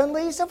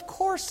heavenlies? Of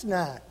course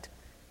not.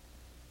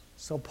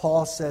 So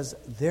Paul says,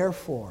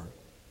 therefore,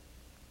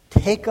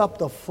 take up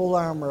the full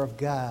armor of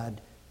God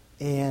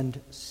and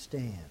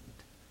stand.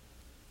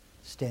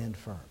 Stand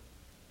firm.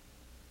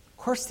 Of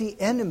course, the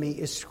enemy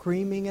is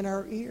screaming in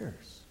our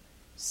ears.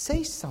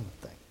 Say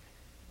something.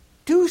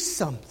 Do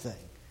something.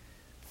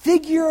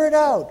 Figure it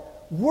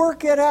out.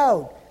 Work it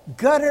out.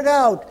 Gut it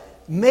out.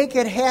 Make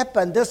it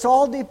happen. This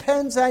all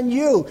depends on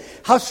you.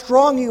 How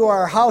strong you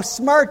are. How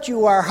smart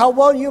you are. How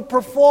well you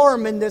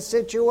perform in this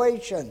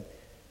situation.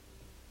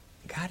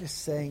 God is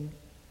saying,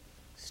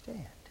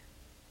 stand.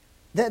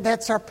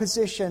 That's our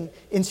position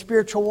in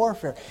spiritual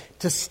warfare.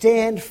 To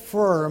stand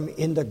firm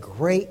in the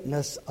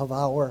greatness of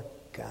our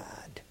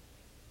God.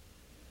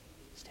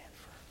 Stand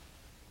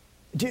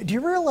firm. Do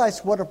you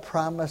realize what a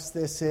promise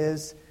this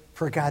is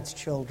for God's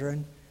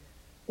children?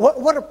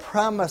 What a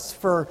promise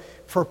for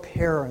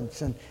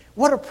parents, and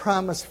what a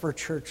promise for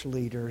church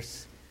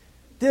leaders.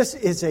 This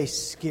is a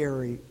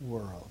scary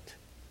world.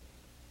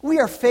 We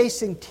are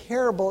facing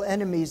terrible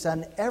enemies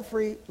on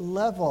every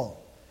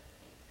level.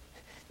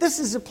 This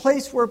is a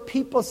place where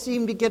people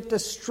seem to get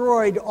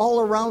destroyed all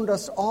around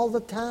us all the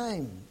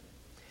time.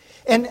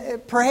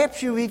 And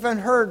perhaps you've even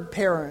heard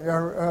parents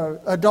or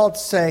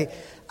adults say,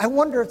 I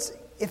wonder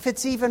if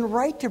it's even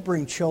right to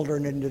bring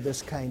children into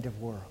this kind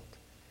of world.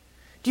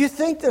 Do you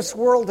think this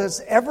world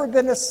has ever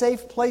been a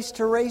safe place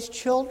to raise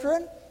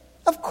children?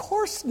 Of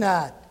course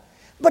not.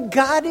 But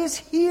God is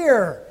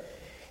here.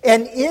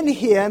 And in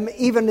Him,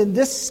 even in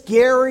this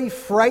scary,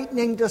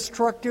 frightening,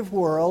 destructive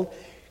world,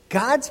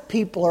 God's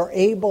people are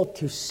able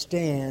to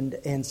stand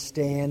and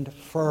stand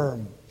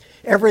firm.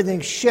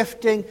 Everything's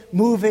shifting,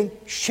 moving,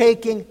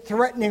 shaking,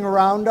 threatening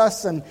around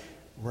us, and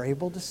we're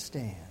able to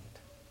stand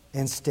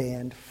and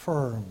stand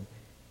firm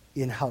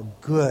in how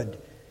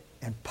good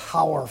and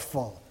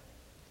powerful,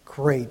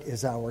 great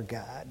is our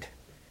God.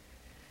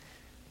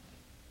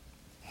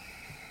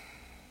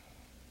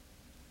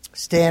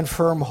 Stand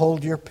firm,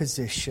 hold your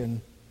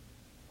position.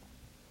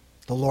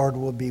 The Lord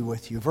will be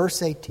with you.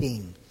 Verse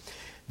 18.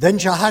 Then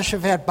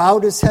Jehoshaphat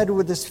bowed his head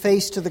with his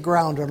face to the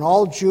ground, and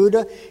all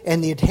Judah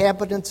and the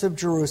inhabitants of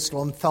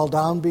Jerusalem fell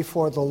down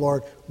before the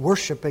Lord,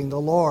 worshiping the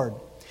Lord.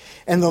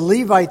 And the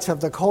Levites of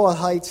the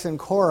Kohathites and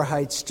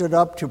Korahites stood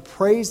up to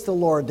praise the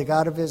Lord, the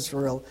God of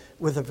Israel,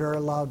 with a very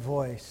loud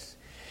voice.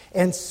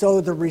 And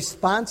so the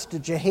response to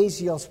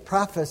Jehaziel's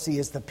prophecy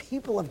is the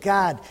people of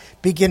God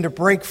begin to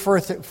break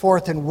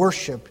forth in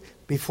worship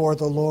before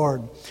the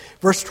Lord.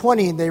 Verse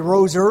 20, they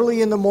rose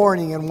early in the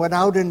morning and went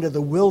out into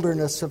the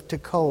wilderness of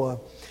Tekoa.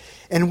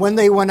 And when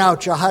they went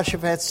out,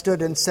 Jehoshaphat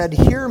stood and said,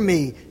 Hear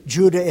me,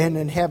 Judah and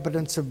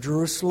inhabitants of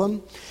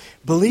Jerusalem.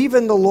 Believe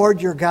in the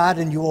Lord your God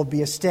and you will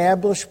be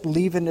established.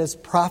 Believe in His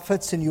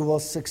prophets and you will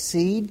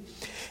succeed.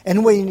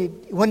 And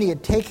when he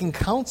had taken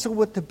counsel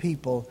with the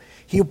people,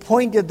 he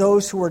appointed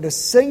those who were to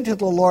sing to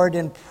the Lord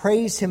and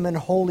praise him in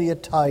holy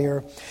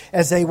attire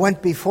as they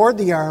went before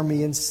the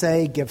army and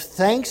say, "Give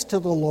thanks to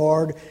the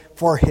Lord,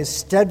 for his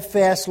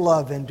steadfast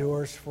love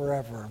endures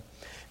forever."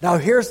 Now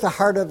here's the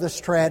heart of the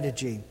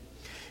strategy.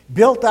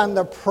 Built on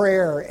the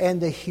prayer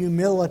and the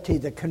humility,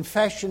 the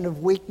confession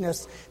of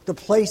weakness, the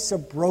place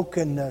of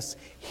brokenness,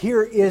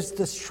 here is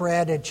the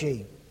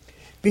strategy.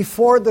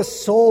 Before the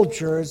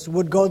soldiers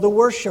would go the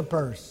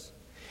worshipers.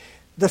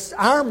 The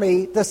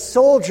army, the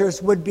soldiers,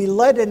 would be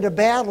led into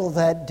battle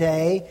that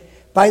day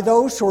by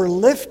those who are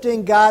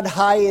lifting God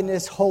high in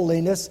his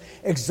holiness,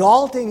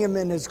 exalting him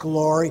in his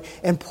glory,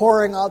 and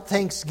pouring out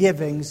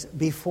thanksgivings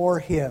before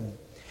him.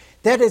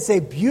 That is a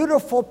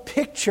beautiful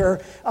picture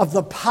of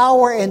the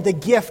power and the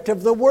gift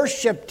of the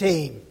worship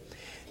team.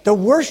 The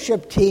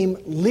worship team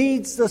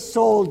leads the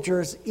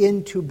soldiers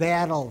into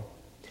battle.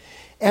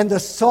 And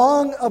the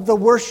song of the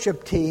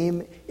worship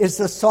team is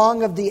the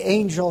song of the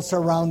angels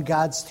around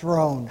God's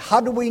throne. How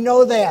do we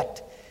know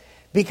that?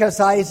 Because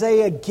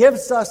Isaiah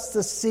gives us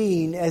the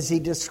scene as he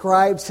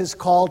describes his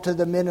call to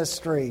the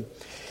ministry.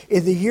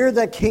 In the year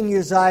that King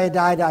Uzziah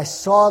died, I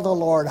saw the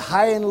Lord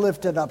high and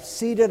lifted up,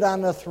 seated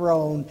on a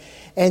throne,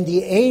 and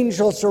the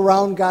angels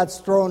around God's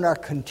throne are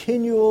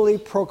continually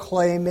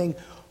proclaiming,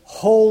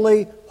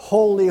 "Holy,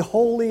 holy,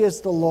 holy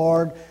is the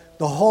Lord.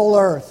 The whole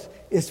earth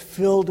is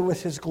filled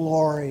with his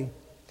glory."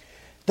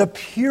 The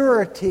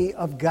purity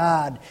of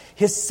God,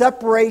 his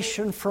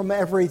separation from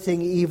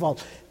everything evil,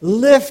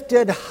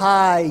 lifted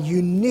high,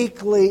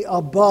 uniquely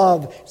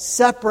above,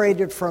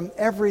 separated from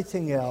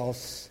everything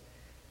else.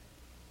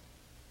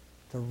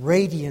 The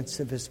radiance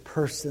of his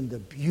person, the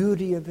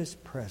beauty of his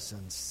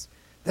presence.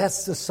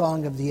 That's the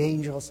song of the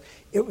angels.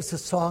 It was the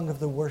song of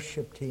the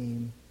worship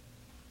team.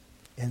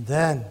 And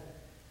then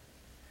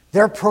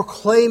they're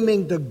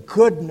proclaiming the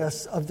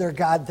goodness of their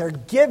God. They're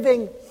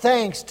giving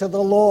thanks to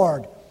the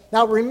Lord.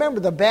 Now remember,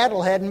 the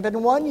battle hadn't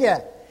been won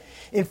yet.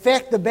 In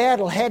fact, the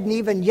battle hadn't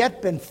even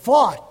yet been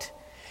fought.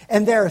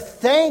 And they're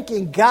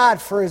thanking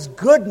God for his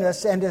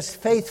goodness and his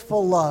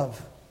faithful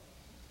love.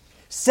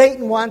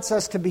 Satan wants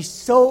us to be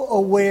so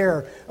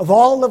aware of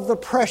all of the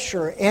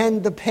pressure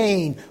and the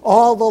pain,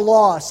 all the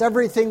loss,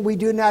 everything we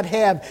do not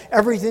have,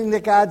 everything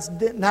that God's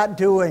not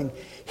doing.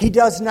 He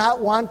does not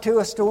want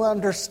us to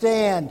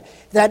understand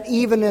that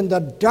even in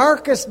the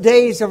darkest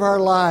days of our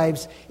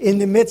lives, in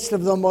the midst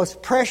of the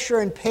most pressure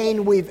and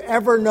pain we've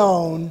ever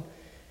known,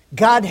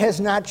 God has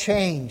not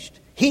changed.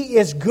 He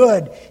is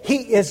good.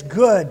 He is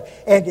good,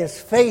 and his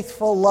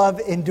faithful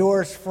love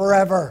endures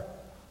forever.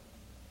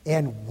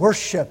 And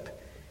worship,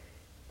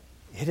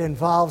 it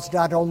involves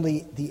not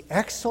only the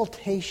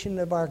exaltation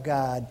of our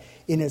God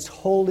in his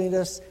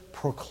holiness,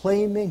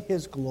 proclaiming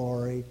his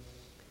glory,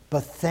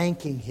 but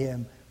thanking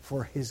him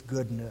for his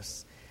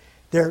goodness.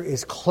 There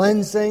is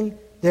cleansing,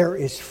 there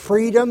is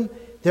freedom,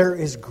 there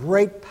is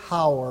great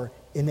power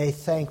in a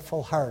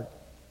thankful heart.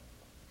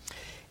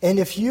 And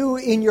if you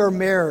in your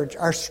marriage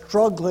are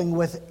struggling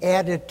with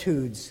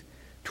attitudes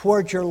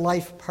toward your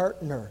life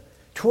partner,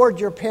 toward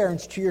your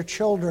parents, to your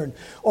children,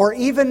 or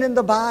even in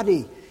the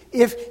body,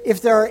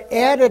 if there are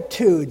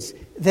attitudes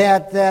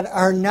that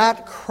are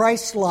not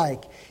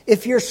Christ-like,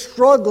 if you're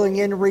struggling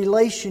in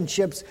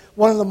relationships,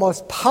 one of the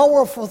most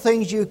powerful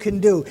things you can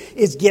do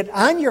is get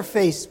on your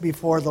face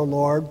before the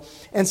Lord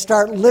and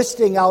start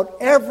listing out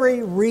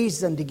every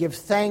reason to give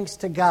thanks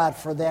to God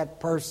for that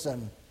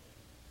person.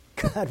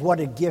 God, what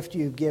a gift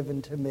you've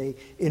given to me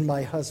in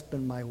my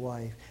husband, my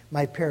wife,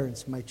 my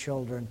parents, my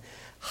children.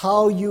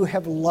 How you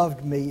have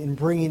loved me in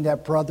bringing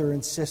that brother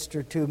and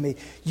sister to me.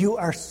 You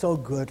are so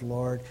good,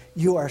 Lord.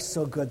 You are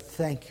so good.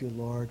 Thank you,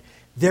 Lord.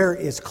 There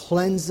is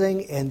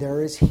cleansing and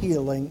there is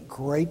healing,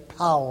 great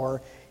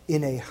power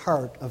in a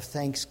heart of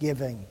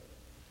thanksgiving.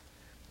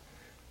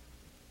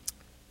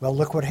 Well,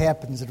 look what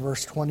happens in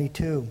verse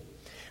 22.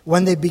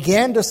 When they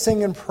began to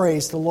sing and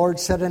praise, the Lord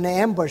set an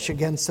ambush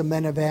against the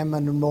men of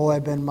Ammon and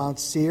Moab and Mount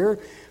Seir,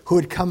 who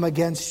had come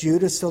against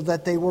Judah, so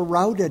that they were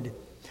routed.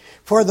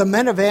 For the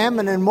men of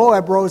Ammon and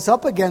Moab rose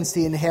up against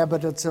the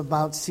inhabitants of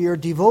Mount Seir,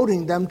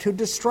 devoting them to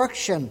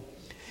destruction.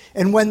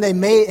 And when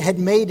they had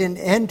made an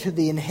end to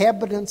the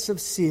inhabitants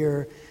of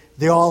Seir,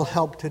 they all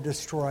helped to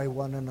destroy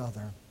one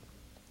another.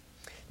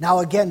 Now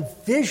again,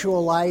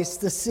 visualize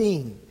the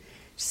scene.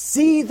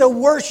 See the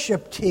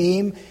worship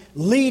team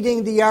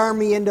leading the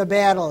army into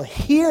battle.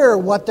 Hear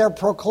what they're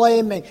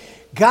proclaiming.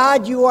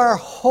 God, you are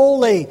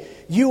holy.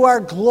 You are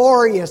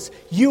glorious.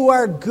 You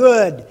are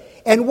good.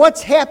 And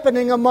what's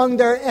happening among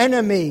their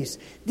enemies?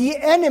 The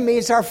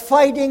enemies are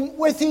fighting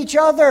with each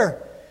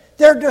other.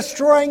 They're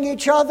destroying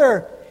each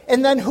other.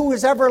 And then who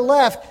is ever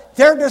left?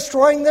 They're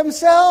destroying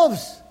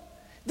themselves.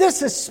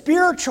 This is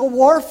spiritual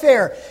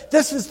warfare.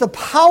 This is the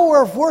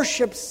power of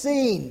worship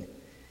seen.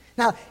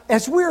 Now,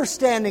 as we were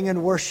standing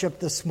in worship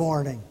this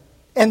morning,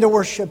 and the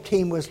worship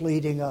team was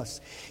leading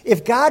us,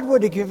 if God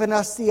would have given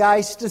us the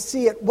eyes to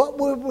see it, what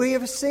would we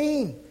have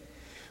seen?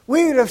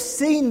 We would have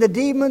seen the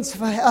demons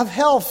of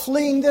hell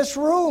fleeing this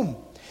room.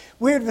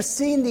 We would have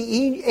seen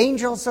the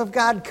angels of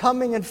God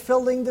coming and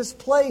filling this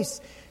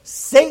place.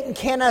 Satan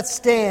cannot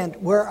stand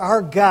where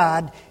our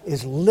God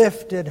is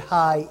lifted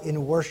high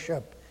in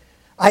worship.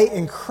 I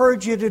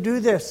encourage you to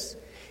do this.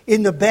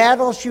 In the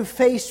battles you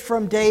face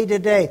from day to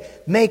day,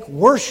 make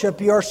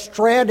worship your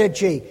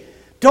strategy.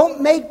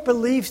 Don't make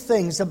believe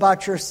things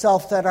about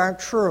yourself that aren't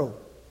true.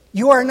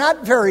 You are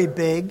not very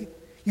big.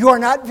 You are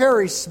not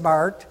very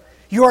smart.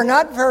 You are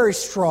not very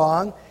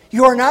strong.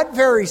 You are not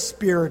very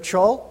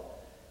spiritual.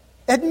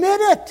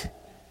 Admit it.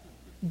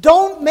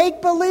 Don't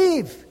make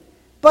believe.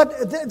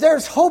 But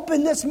there's hope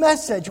in this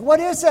message.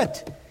 What is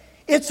it?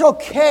 It's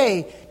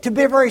okay to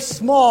be very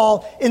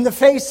small in the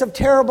face of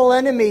terrible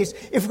enemies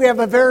if we have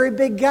a very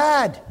big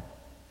God.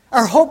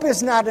 Our hope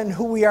is not in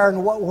who we are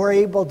and what we're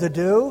able to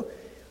do.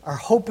 Our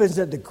hope is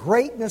in the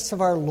greatness of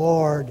our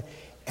Lord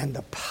and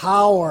the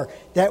power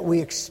that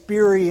we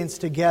experience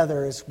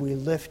together as we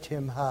lift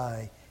Him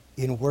high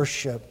in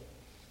worship.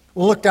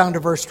 We'll look down to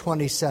verse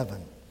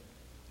 27.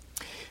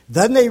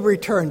 Then they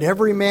returned,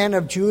 every man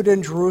of Judah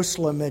and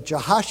Jerusalem, and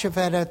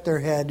Jehoshaphat at their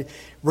head,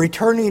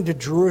 returning to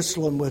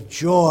Jerusalem with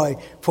joy,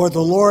 for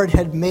the Lord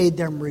had made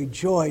them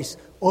rejoice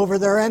over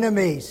their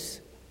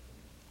enemies.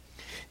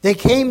 They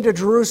came to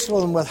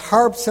Jerusalem with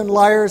harps and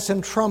lyres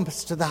and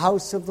trumpets to the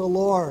house of the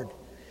Lord.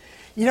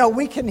 You know,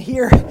 we can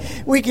hear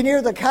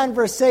the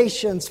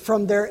conversations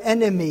from their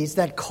enemies,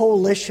 that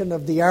coalition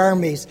of the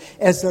armies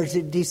as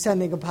they're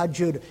descending upon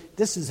Judah.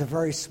 This is a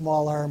very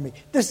small army.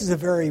 This is a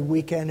very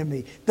weak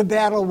enemy. The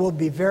battle will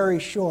be very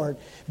short.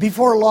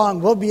 Before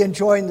long, we'll be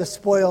enjoying the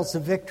spoils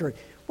of victory.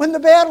 When the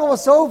battle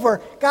was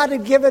over, God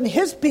had given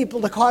His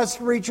people the cause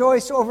to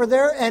rejoice over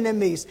their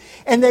enemies.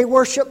 And they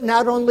worshiped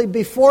not only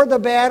before the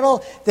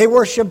battle, they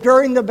worshiped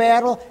during the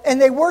battle,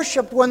 and they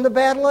worshiped when the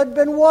battle had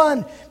been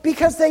won,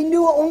 because they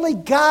knew only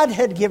God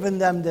had given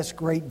them this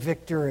great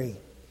victory.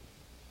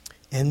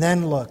 And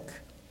then look,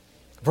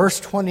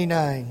 verse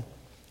 29,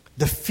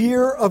 the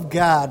fear of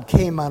God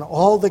came on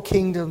all the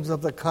kingdoms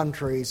of the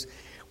countries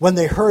when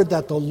they heard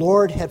that the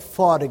Lord had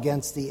fought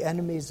against the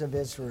enemies of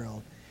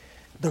Israel.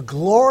 The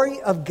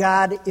glory of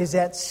God is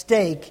at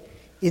stake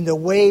in the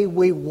way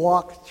we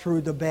walk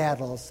through the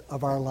battles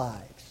of our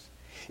lives.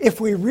 If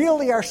we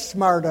really are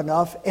smart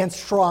enough and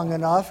strong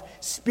enough,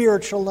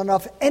 spiritual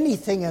enough,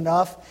 anything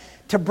enough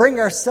to bring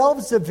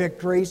ourselves to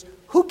victories,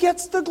 who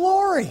gets the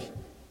glory?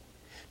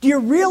 Do you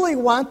really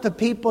want the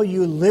people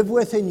you live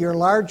with in your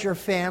larger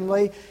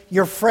family,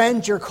 your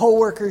friends, your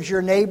coworkers,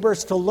 your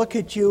neighbors, to look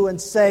at you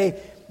and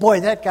say, boy,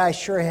 that guy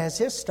sure has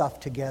his stuff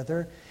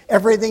together.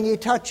 Everything he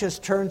touches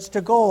turns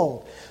to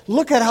gold.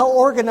 Look at how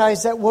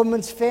organized that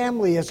woman's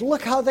family is.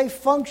 Look how they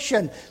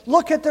function.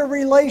 Look at their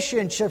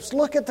relationships.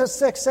 Look at the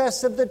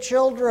success of the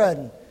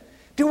children.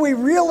 Do we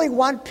really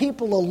want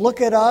people to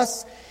look at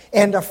us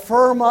and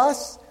affirm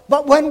us?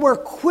 But when we're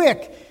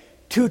quick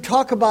to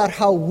talk about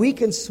how weak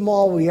and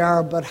small we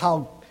are, but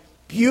how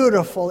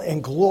beautiful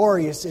and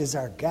glorious is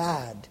our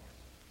God,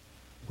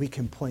 we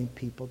can point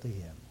people to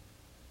Him.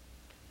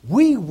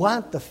 We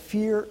want the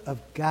fear of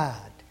God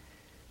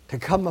to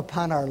come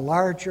upon our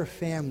larger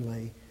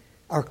family,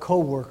 our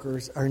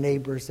co-workers, our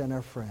neighbors, and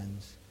our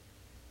friends,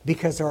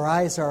 because our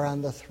eyes are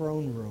on the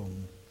throne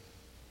room.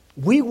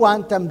 We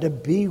want them to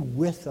be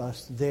with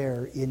us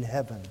there in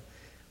heaven,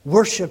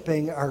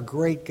 worshiping our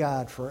great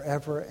God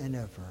forever and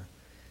ever.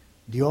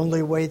 The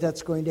only way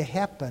that's going to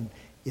happen,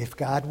 if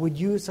God would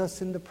use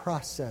us in the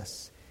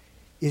process,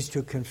 is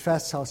to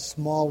confess how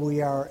small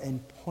we are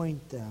and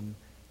point them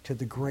to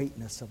the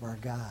greatness of our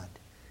God.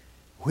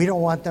 We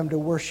don't want them to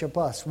worship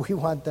us. We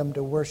want them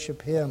to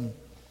worship Him.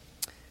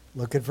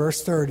 Look at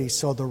verse 30.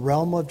 So the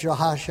realm of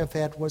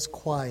Jehoshaphat was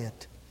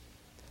quiet,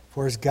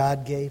 for his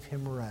God gave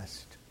him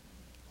rest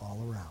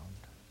all around.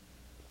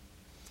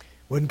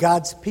 When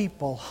God's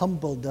people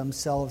humbled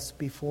themselves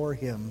before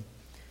Him,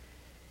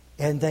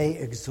 and they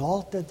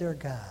exalted their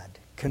God,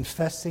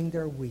 confessing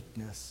their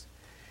weakness,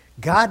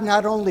 God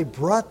not only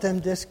brought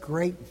them this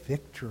great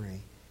victory,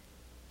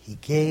 He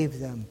gave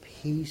them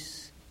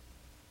peace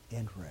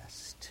and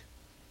rest.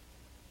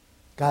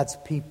 God's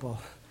people,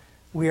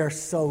 we are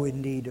so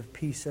in need of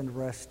peace and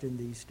rest in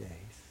these days.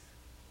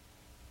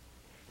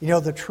 You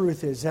know, the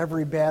truth is,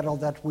 every battle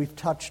that we've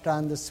touched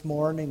on this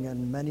morning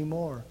and many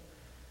more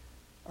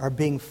are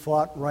being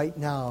fought right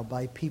now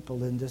by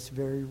people in this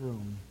very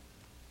room.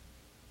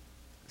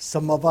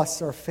 Some of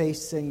us are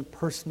facing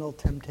personal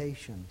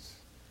temptations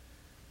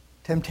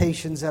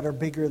that are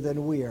bigger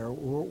than we are.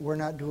 We're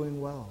not doing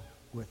well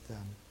with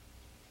them.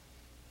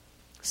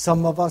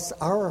 Some of us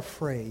are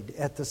afraid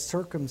at the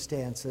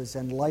circumstances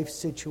and life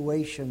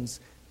situations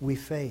we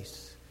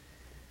face.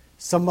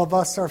 Some of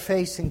us are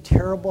facing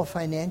terrible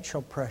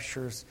financial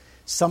pressures.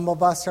 Some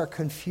of us are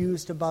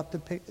confused about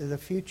the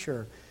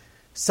future.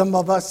 Some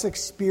of us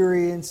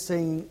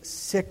experiencing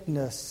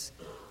sickness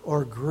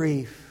or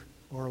grief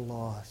or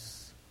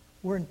loss.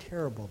 We're in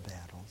terrible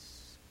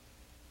battles.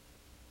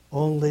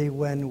 Only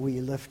when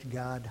we lift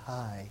God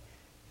high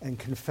and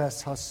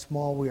confess how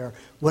small we are,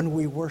 when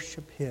we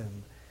worship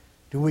Him,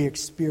 do we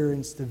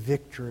experience the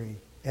victory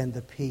and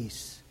the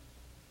peace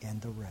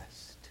and the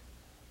rest.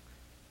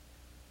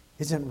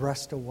 Isn't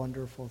rest a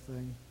wonderful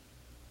thing?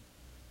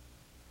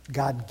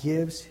 God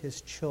gives his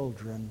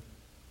children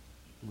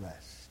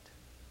rest.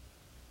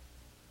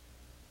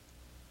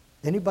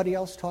 Anybody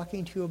else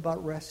talking to you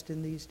about rest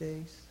in these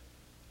days?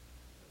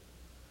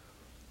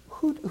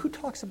 Who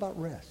talks about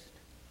rest?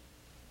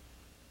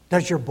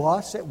 Does your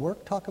boss at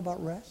work talk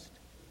about rest?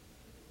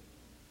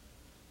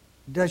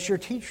 Does your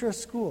teacher at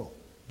school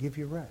give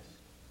you rest?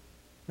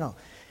 No.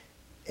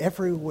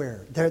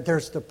 Everywhere.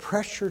 There's the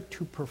pressure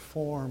to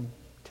perform,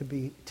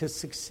 to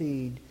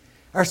succeed.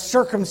 Our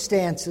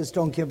circumstances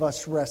don't give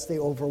us rest. They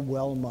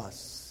overwhelm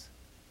us.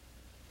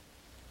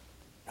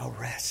 No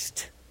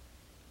rest.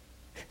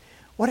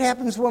 What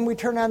happens when we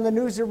turn on the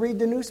news or read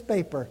the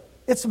newspaper?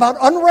 It's about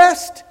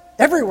unrest.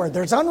 Everywhere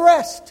there's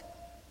unrest.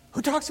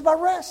 Who talks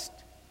about rest?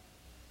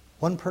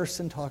 One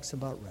person talks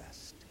about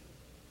rest.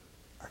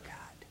 Our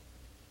God.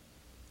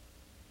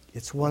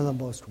 It's one of the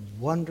most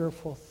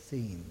wonderful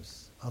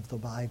themes of the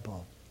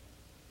Bible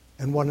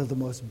and one of the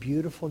most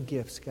beautiful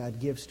gifts God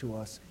gives to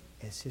us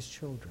as his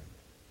children.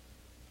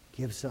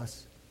 Gives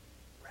us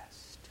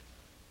rest.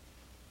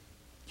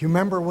 You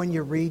remember when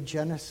you read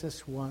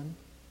Genesis 1?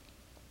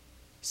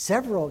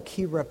 Several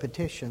key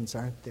repetitions,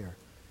 aren't there?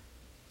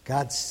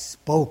 God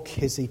spoke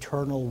his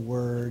eternal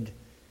word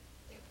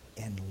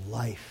and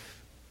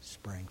life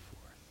sprang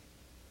forth.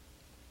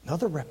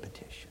 Another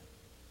repetition.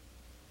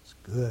 It's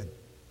good.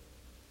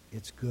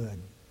 It's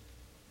good.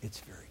 It's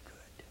very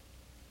good.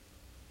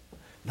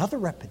 Another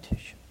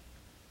repetition.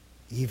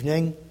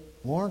 Evening,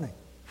 morning.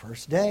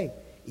 First day.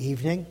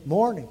 Evening,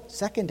 morning.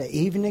 Second day.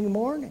 Evening,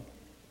 morning.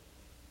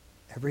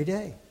 Every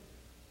day.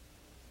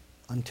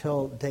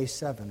 Until day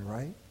 7,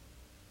 right?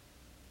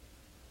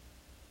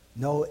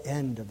 No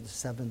end of the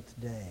seventh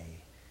day.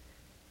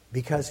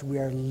 Because we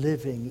are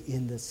living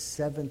in the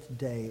seventh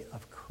day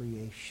of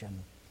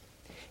creation.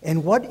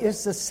 And what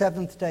is the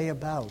seventh day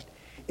about?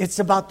 It's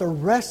about the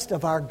rest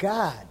of our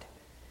God.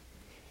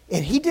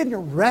 And he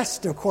didn't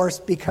rest, of course,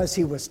 because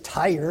he was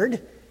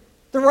tired.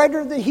 The writer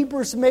of the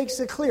Hebrews makes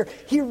it clear.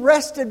 He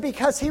rested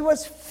because he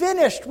was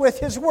finished with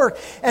his work.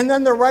 And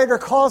then the writer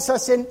calls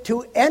us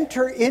to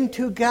enter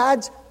into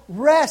God's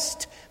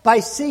rest by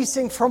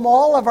ceasing from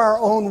all of our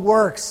own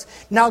works.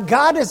 Now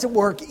God is at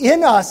work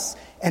in us,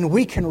 and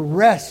we can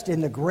rest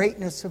in the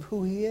greatness of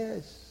who he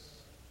is.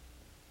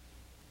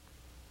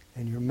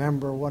 And you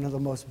remember one of the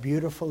most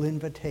beautiful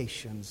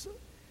invitations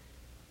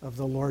of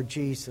the Lord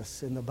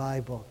Jesus in the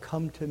Bible.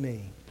 Come to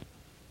me,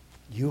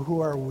 you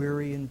who are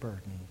weary and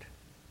burdened.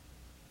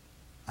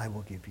 I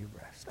will give you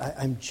rest.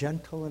 I'm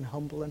gentle and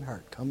humble in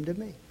heart. Come to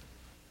me.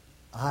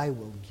 I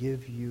will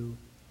give you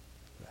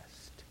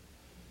rest.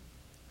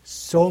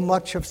 So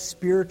much of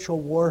spiritual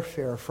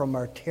warfare from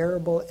our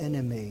terrible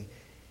enemy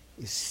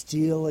is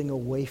stealing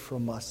away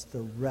from us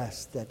the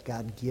rest that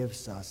God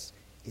gives us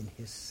in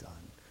his Son.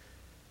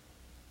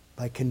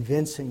 By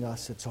convincing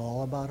us it's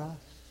all about us.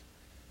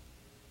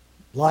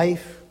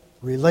 Life,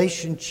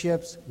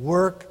 relationships,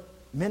 work,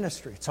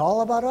 ministry. It's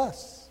all about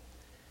us.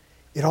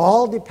 It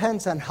all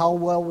depends on how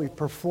well we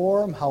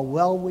perform, how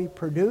well we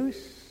produce.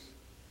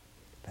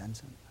 It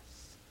depends on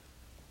us.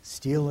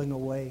 Stealing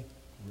away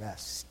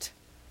rest.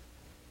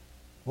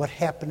 What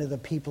happened to the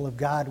people of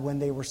God when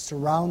they were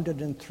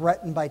surrounded and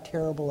threatened by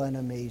terrible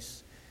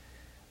enemies?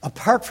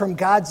 Apart from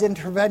God's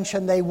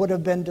intervention, they would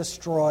have been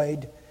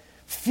destroyed.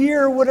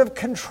 Fear would have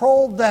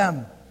controlled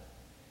them.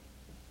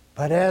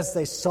 But as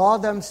they saw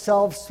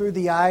themselves through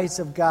the eyes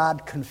of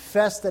God,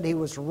 confessed that he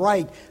was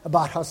right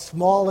about how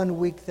small and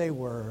weak they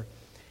were,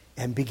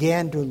 and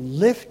began to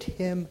lift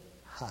him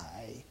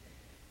high,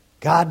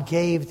 God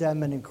gave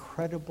them an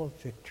incredible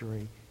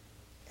victory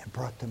and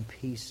brought them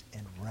peace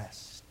and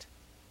rest.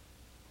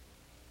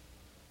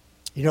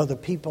 You know, the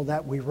people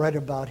that we read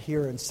about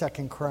here in 2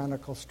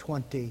 Chronicles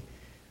 20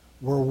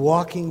 were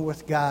walking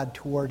with God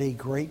toward a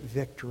great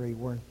victory,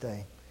 weren't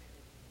they?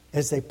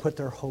 As they put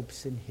their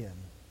hopes in him.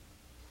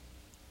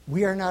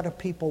 We are not a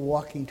people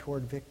walking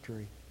toward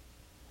victory.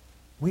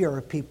 We are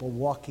a people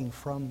walking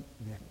from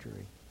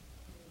victory.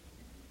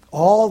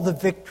 All the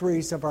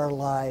victories of our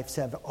lives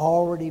have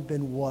already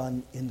been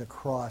won in the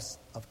cross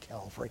of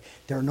Calvary.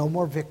 There are no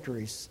more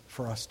victories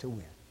for us to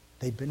win.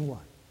 They've been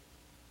won.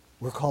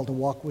 We're called to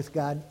walk with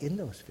God in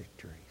those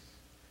victories.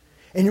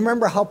 And you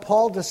remember how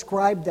Paul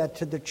described that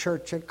to the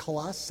church at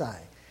Colossae,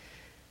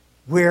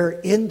 where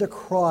in the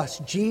cross,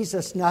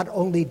 Jesus not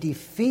only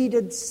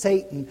defeated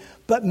Satan,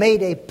 but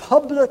made a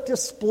public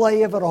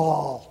display of it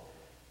all.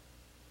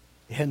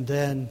 And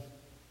then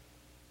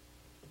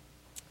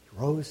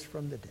rose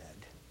from the dead,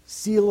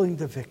 sealing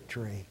the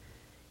victory.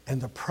 And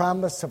the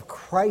promise of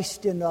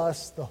Christ in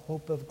us, the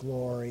hope of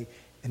glory,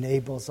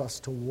 enables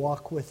us to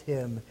walk with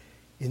him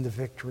in the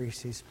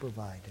victories he's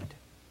provided.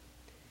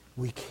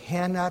 We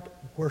cannot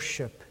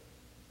worship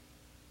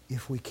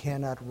if we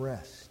cannot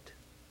rest.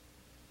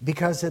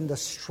 Because in the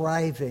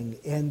striving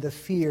and the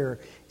fear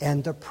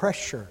and the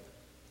pressure,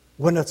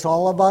 when it's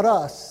all about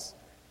us,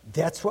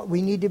 that's what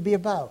we need to be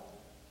about.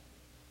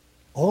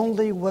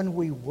 Only when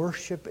we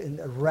worship and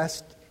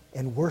rest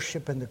and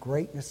worship in the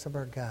greatness of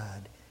our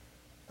God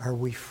are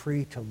we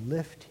free to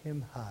lift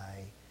him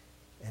high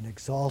and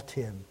exalt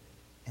him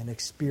and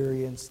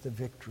experience the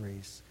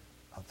victories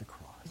of the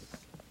cross.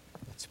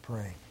 Let's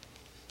pray.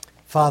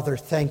 Father,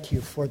 thank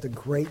you for the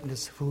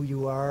greatness of who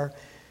you are.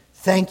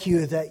 Thank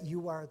you that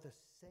you are the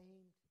same